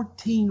fought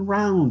 14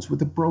 rounds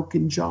with a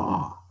broken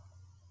jaw.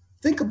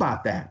 Think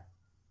about that.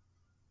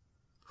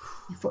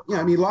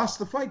 He lost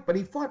the fight, but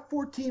he fought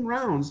 14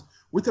 rounds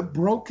with a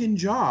broken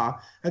jaw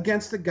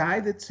against the guy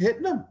that's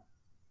hitting him.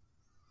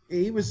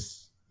 He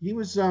was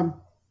a,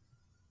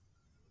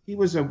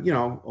 you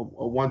know,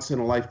 a once in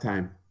a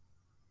lifetime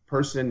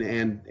person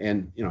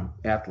and you know,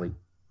 athlete.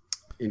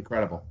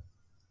 Incredible.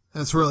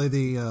 That's really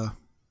the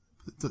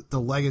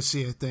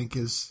legacy, I think,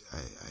 is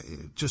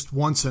just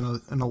once in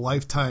a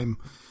lifetime,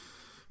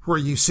 where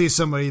you see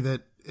somebody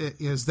that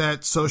is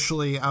that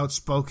socially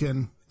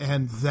outspoken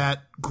and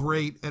that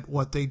great at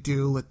what they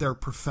do, at their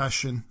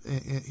profession,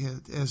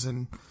 as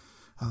an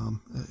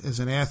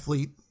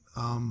athlete.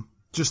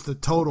 Just the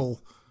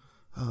total.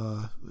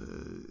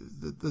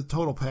 The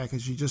total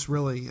package, you just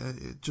really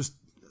just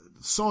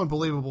so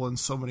unbelievable in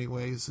so many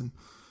ways. And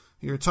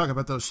you're talking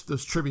about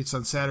those tributes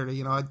on Saturday.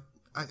 You know,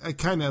 I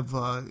kind of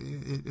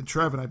and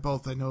Trev and I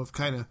both, I know, have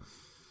kind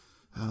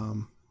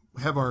of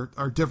have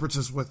our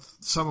differences with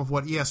some of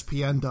what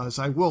ESPN does.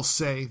 I will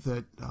say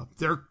that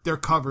their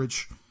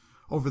coverage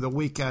over the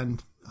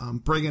weekend,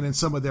 bringing in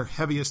some of their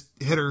heaviest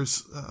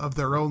hitters of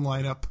their own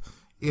lineup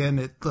in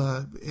at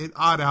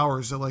odd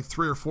hours at like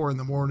 3 or 4 in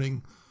the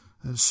morning.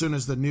 As soon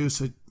as the news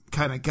had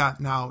kind of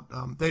gotten out,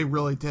 they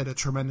really did a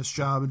tremendous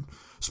job. And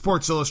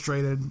Sports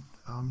Illustrated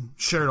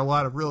shared a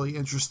lot of really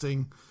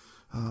interesting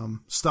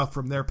stuff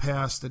from their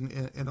past, and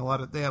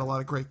they had a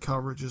lot of great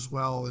coverage as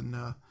well. And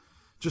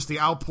just the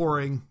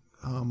outpouring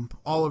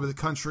all over the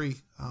country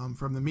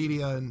from the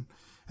media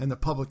and the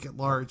public at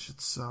large.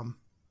 It's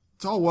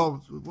all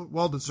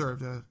well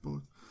deserved.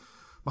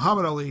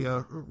 Muhammad Ali,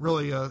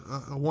 really a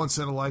once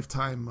in a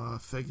lifetime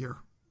figure.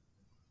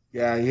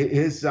 Yeah,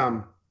 his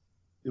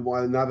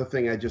another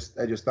thing I just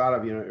thought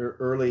of, you know,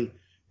 early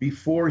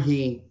before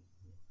he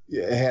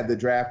had the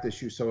draft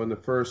issue. So in the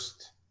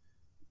first,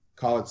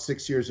 call it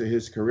 6 years of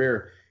his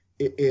career,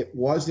 it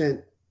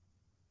wasn't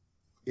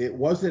it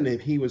wasn't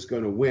if he was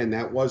going to win.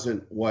 That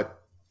wasn't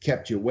what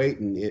kept you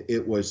waiting.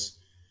 It was,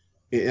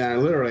 and I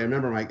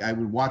remember I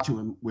would watch it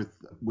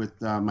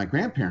with my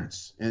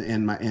grandparents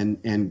and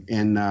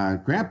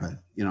grandpa,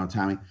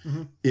 Tommy.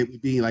 Mm-hmm. It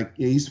would be like,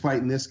 he's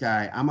fighting this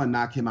guy. I'm going to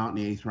knock him out in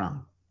the 8th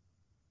round.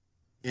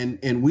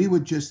 And we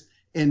would just,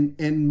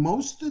 and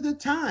most of the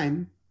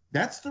time,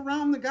 that's the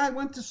round the guy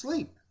went to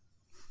sleep.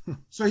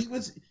 So he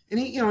was, and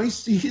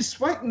he's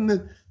fighting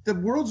the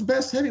world's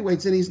best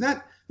heavyweights, and he's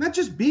not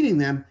just beating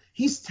them,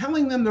 he's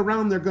telling them the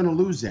round they're going to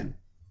lose in.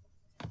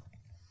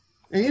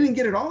 And he didn't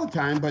get it all the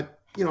time, but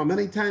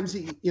many times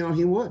he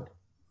would.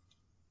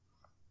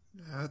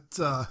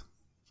 That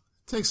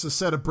takes a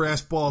set of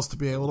brass balls to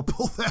be able to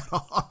pull that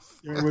off.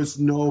 There was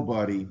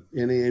nobody,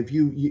 and if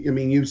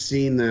you've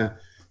seen the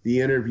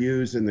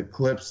interviews and the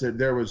clips,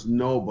 there was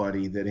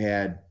nobody that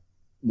had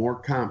more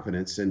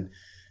confidence in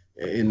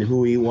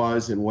who he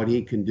was and what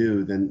he can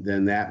do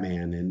than that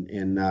man.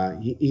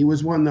 And he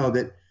was one, though,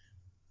 that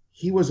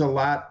he was a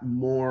lot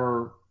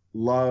more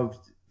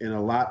loved and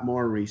a lot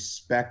more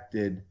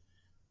respected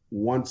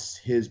once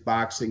his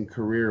boxing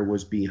career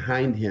was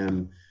behind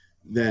him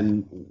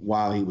than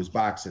while he was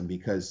boxing,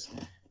 because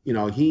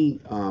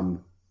the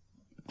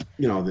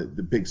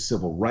big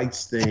civil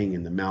rights thing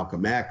and the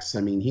Malcolm X.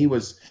 I mean, he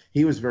was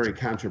very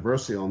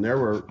controversial, and there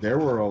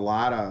were a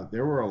lot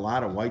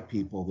of white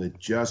people that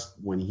just,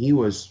 when he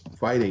was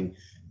fighting,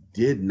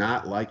 did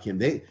not like him.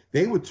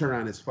 They would turn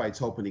on his fights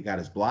hoping he got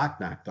his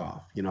block knocked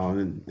off,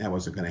 and that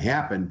wasn't going to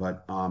happen.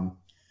 But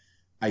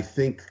I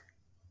think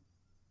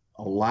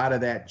a lot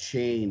of that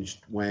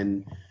changed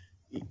when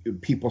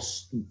people,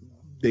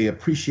 they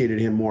appreciated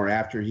him more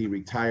after he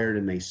retired,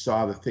 and they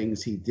saw the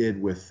things he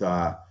did with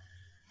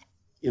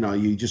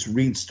you just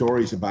read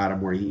stories about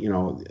him where he,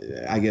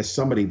 I guess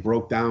somebody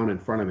broke down in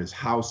front of his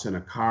house in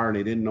a car, and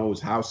they didn't know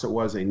whose house it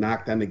was. They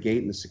knocked on the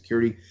gate, and the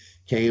security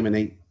came, and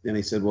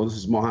they said, well, this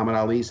is Muhammad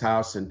Ali's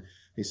house. And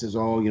he says,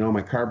 oh,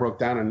 my car broke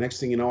down. And the next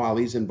thing you know,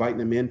 Ali's inviting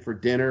him in for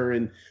dinner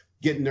and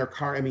getting their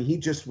car. I mean, he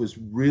just was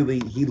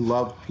he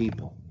loved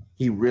people.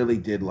 He really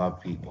did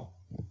love people.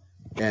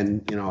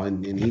 And,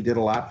 and he did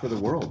a lot for the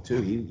world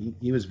too.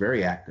 He was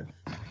very active.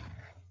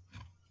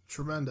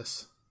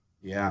 Tremendous.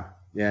 Yeah.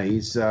 Yeah.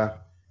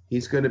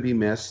 He's going to be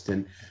missed.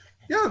 And,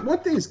 one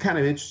thing is kind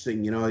of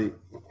interesting,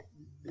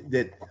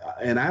 that,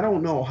 and I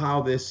don't know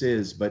how this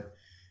is, but,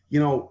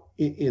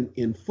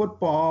 in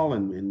football,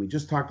 and we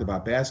just talked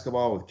about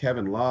basketball with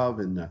Kevin Love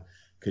and the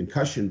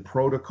concussion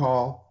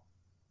protocol,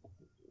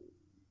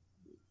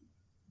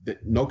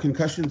 that no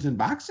concussions in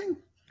boxing.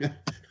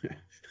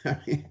 I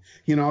mean,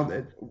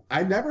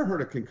 I never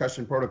heard a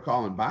concussion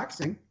protocol in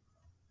boxing,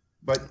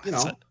 but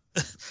I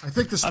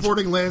think the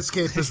sporting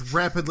landscape is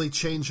rapidly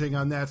changing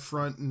on that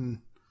front, and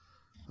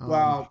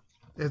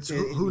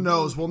who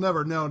knows? We'll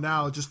never know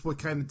now just what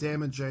kind of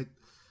damage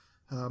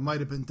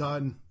might have been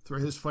done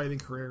through his fighting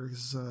career.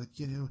 Because,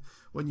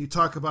 when you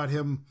talk about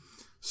him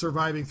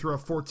surviving through a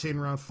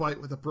 14-round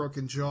fight with a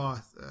broken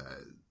jaw,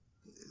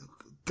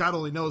 God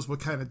only knows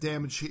what kind of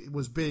damage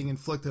was being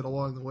inflicted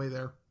along the way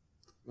there.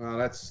 Well,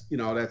 that's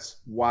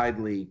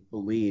widely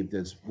believed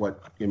as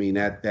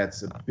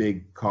that's a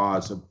big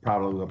cause of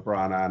probably what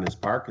brought on his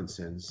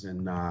Parkinson's,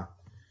 and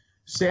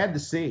sad to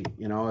see.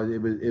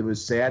 It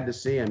was sad to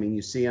see. I mean,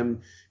 you see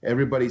him.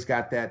 Everybody's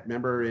got that.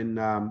 Remember in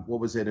what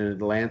was it, in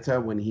Atlanta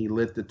when he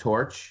lit the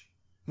torch?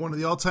 One of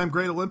the all-time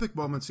great Olympic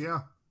moments. Yeah.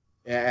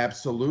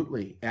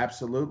 Absolutely,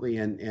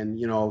 and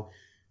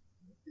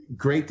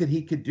great that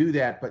he could do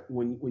that. But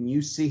when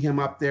you see him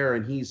up there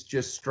and he's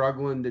just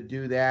struggling to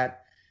do that.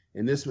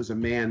 And this was a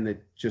man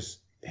that just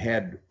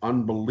had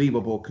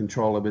unbelievable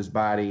control of his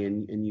body,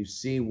 and you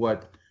see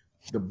what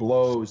the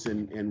blows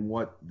and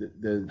what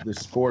the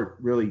sport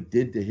really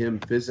did to him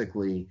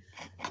physically.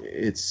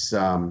 It's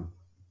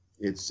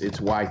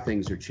why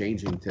things are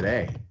changing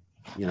today,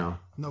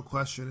 No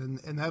question.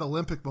 And that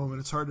Olympic moment,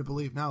 it's hard to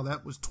believe now.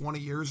 That was 20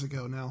 years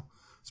ago now.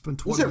 It's been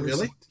 20 years. Was it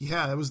really?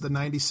 Yeah, that was the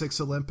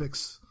 96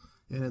 Olympics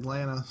in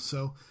Atlanta.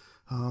 So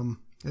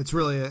it's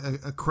really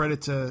a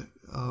credit to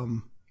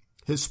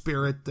his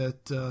spirit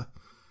that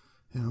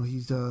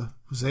he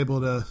was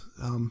able to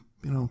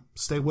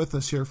stay with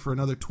us here for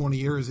another 20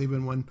 years,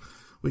 even when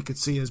we could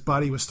see his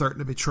body was starting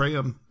to betray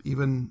him,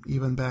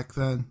 even back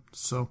then.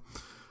 So,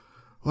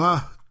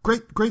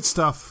 great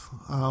stuff.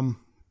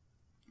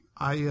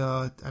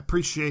 I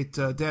appreciate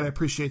Dad. I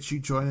appreciate you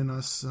joining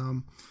us.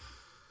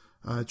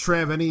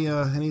 Trav,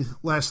 any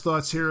last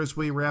thoughts here as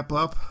we wrap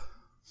up?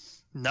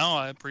 No,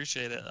 I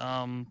appreciate it.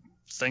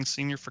 Thanks,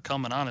 Senior, for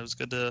coming on. It was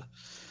good to.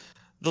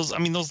 Those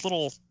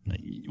little,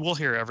 we'll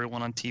hear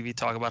everyone on TV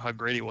talk about how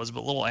great he was,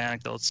 but little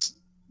anecdotes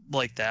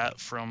like that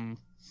from,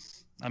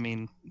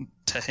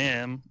 to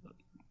him,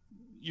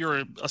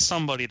 you're a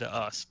somebody to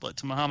us, but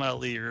to Muhammad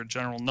Ali, you're a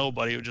general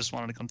nobody who just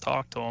wanted to come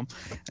talk to him.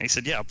 And he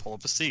said, yeah, pull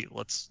up a seat.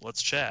 Let's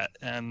chat.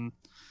 And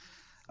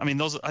I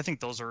think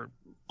those are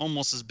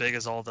almost as big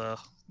as all the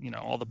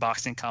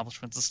boxing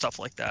accomplishments and stuff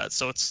like that.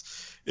 So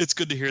it's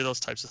good to hear those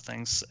types of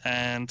things.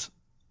 And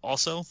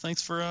Also,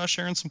 thanks for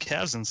sharing some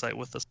Cavs insight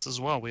with us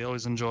as well. We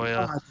always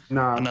enjoy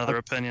No, another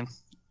opinion.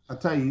 I'll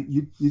tell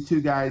you, you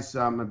two guys,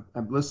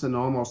 I've listened to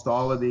almost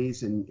all of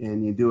these,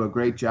 and you do a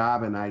great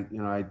job. And I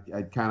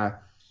kind of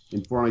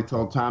informally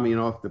told Tommy,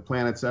 if the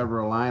planets ever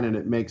align and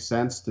it makes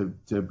sense to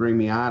bring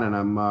me on, and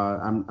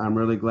I'm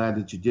really glad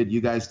that you did.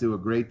 You guys do a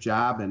great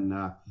job, and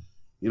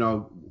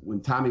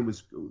when Tommy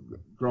was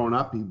growing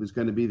up, he was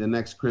going to be the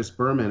next Chris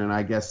Berman, and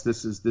I guess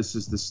this is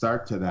the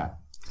start to that.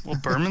 Well,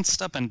 Berman's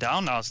stepping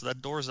down now, so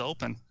that door's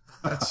open.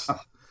 That's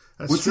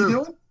What's true. he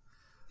doing?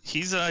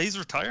 He's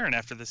retiring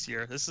after this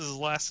year. This is his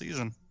last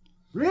season.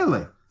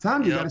 Really?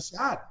 Tom, you got a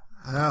shot.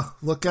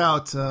 Look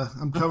out.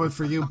 I'm coming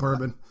for you,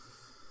 Berman.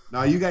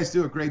 No, you guys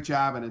do a great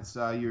job, and it's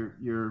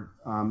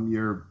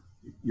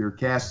your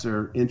casts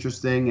are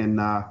interesting,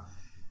 and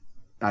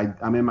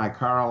I'm in my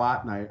car a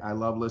lot, and I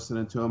love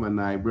listening to them,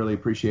 and I really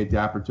appreciate the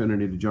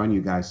opportunity to join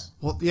you guys.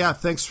 Well, yeah,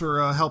 thanks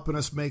for helping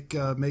us make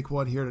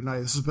one here tonight.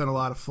 This has been a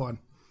lot of fun.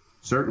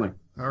 Certainly.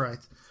 All right.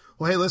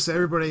 Well, hey, listen,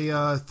 everybody,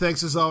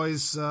 thanks as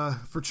always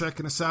for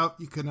checking us out.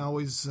 You can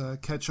always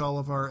catch all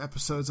of our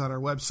episodes on our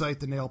website,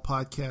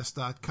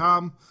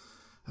 thenailpodcast.com.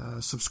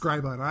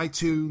 Subscribe on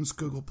iTunes,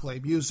 Google Play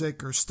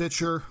Music, or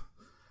Stitcher.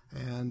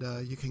 And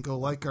you can go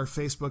like our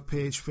Facebook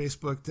page,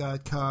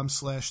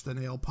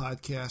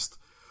 facebook.com/thenailpodcast.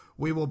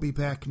 We will be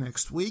back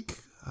next week.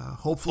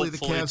 Hopefully the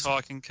Cavs.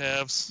 Talking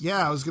Cavs.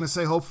 Yeah, I was going to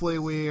say, hopefully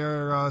we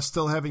are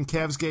still having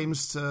Cavs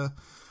games to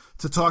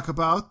talk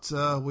about.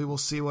 We will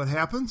see what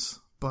happens.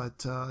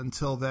 But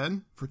until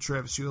then, for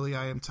Travis Yulee,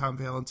 I am Tom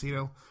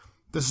Valentino.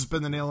 This has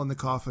been The Nail in the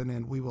Coffin,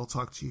 and we will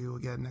talk to you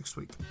again next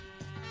week.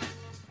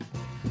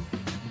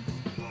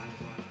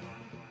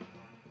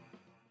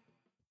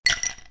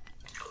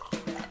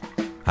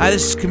 Hi,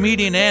 this is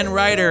comedian and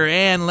writer,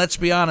 and let's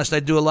be honest,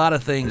 I do a lot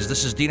of things.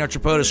 This is Dino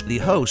Tripodis, the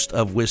host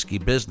of Whiskey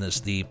Business,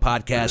 the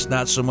podcast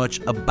not so much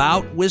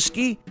about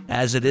whiskey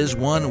as it is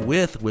one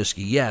with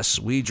whiskey. Yes,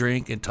 we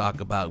drink and talk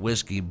about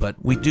whiskey, but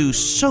we do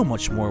so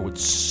much more with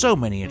so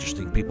many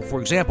interesting people. For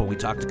example, we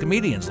talk to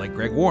comedians like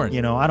Greg Warren.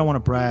 I don't want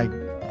to brag,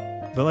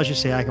 but let's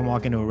just say I can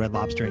walk into a Red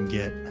Lobster and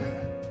get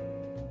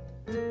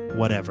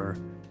whatever.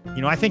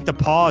 I think the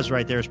pause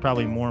right there is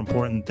probably more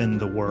important than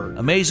the word.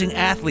 Amazing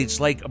athletes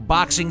like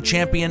boxing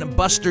champion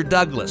Buster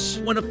Douglas.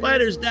 When a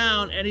fighter's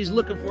down and he's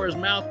looking for his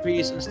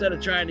mouthpiece instead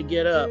of trying to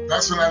get up.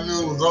 That's when I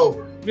knew it was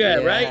over. Yeah,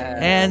 right?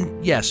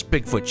 And yes,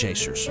 Bigfoot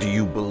chasers. Do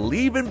you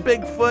believe in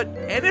Bigfoot?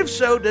 And if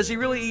so, does he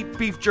really eat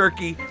beef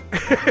jerky?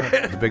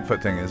 The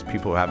Bigfoot thing is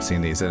people have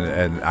seen these,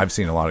 and I've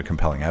seen a lot of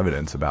compelling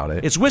evidence about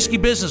it. It's Whiskey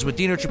Business with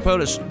Dino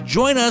Tripodis.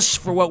 Join us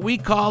for what we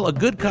call a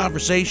good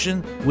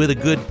conversation with a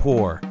good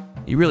pour.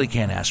 You really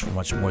can't ask for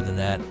much more than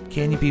that,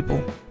 can you,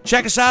 people?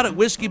 Check us out at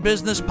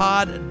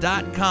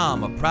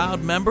whiskeybusinesspod.com, a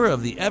proud member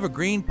of the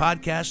Evergreen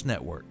Podcast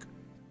Network.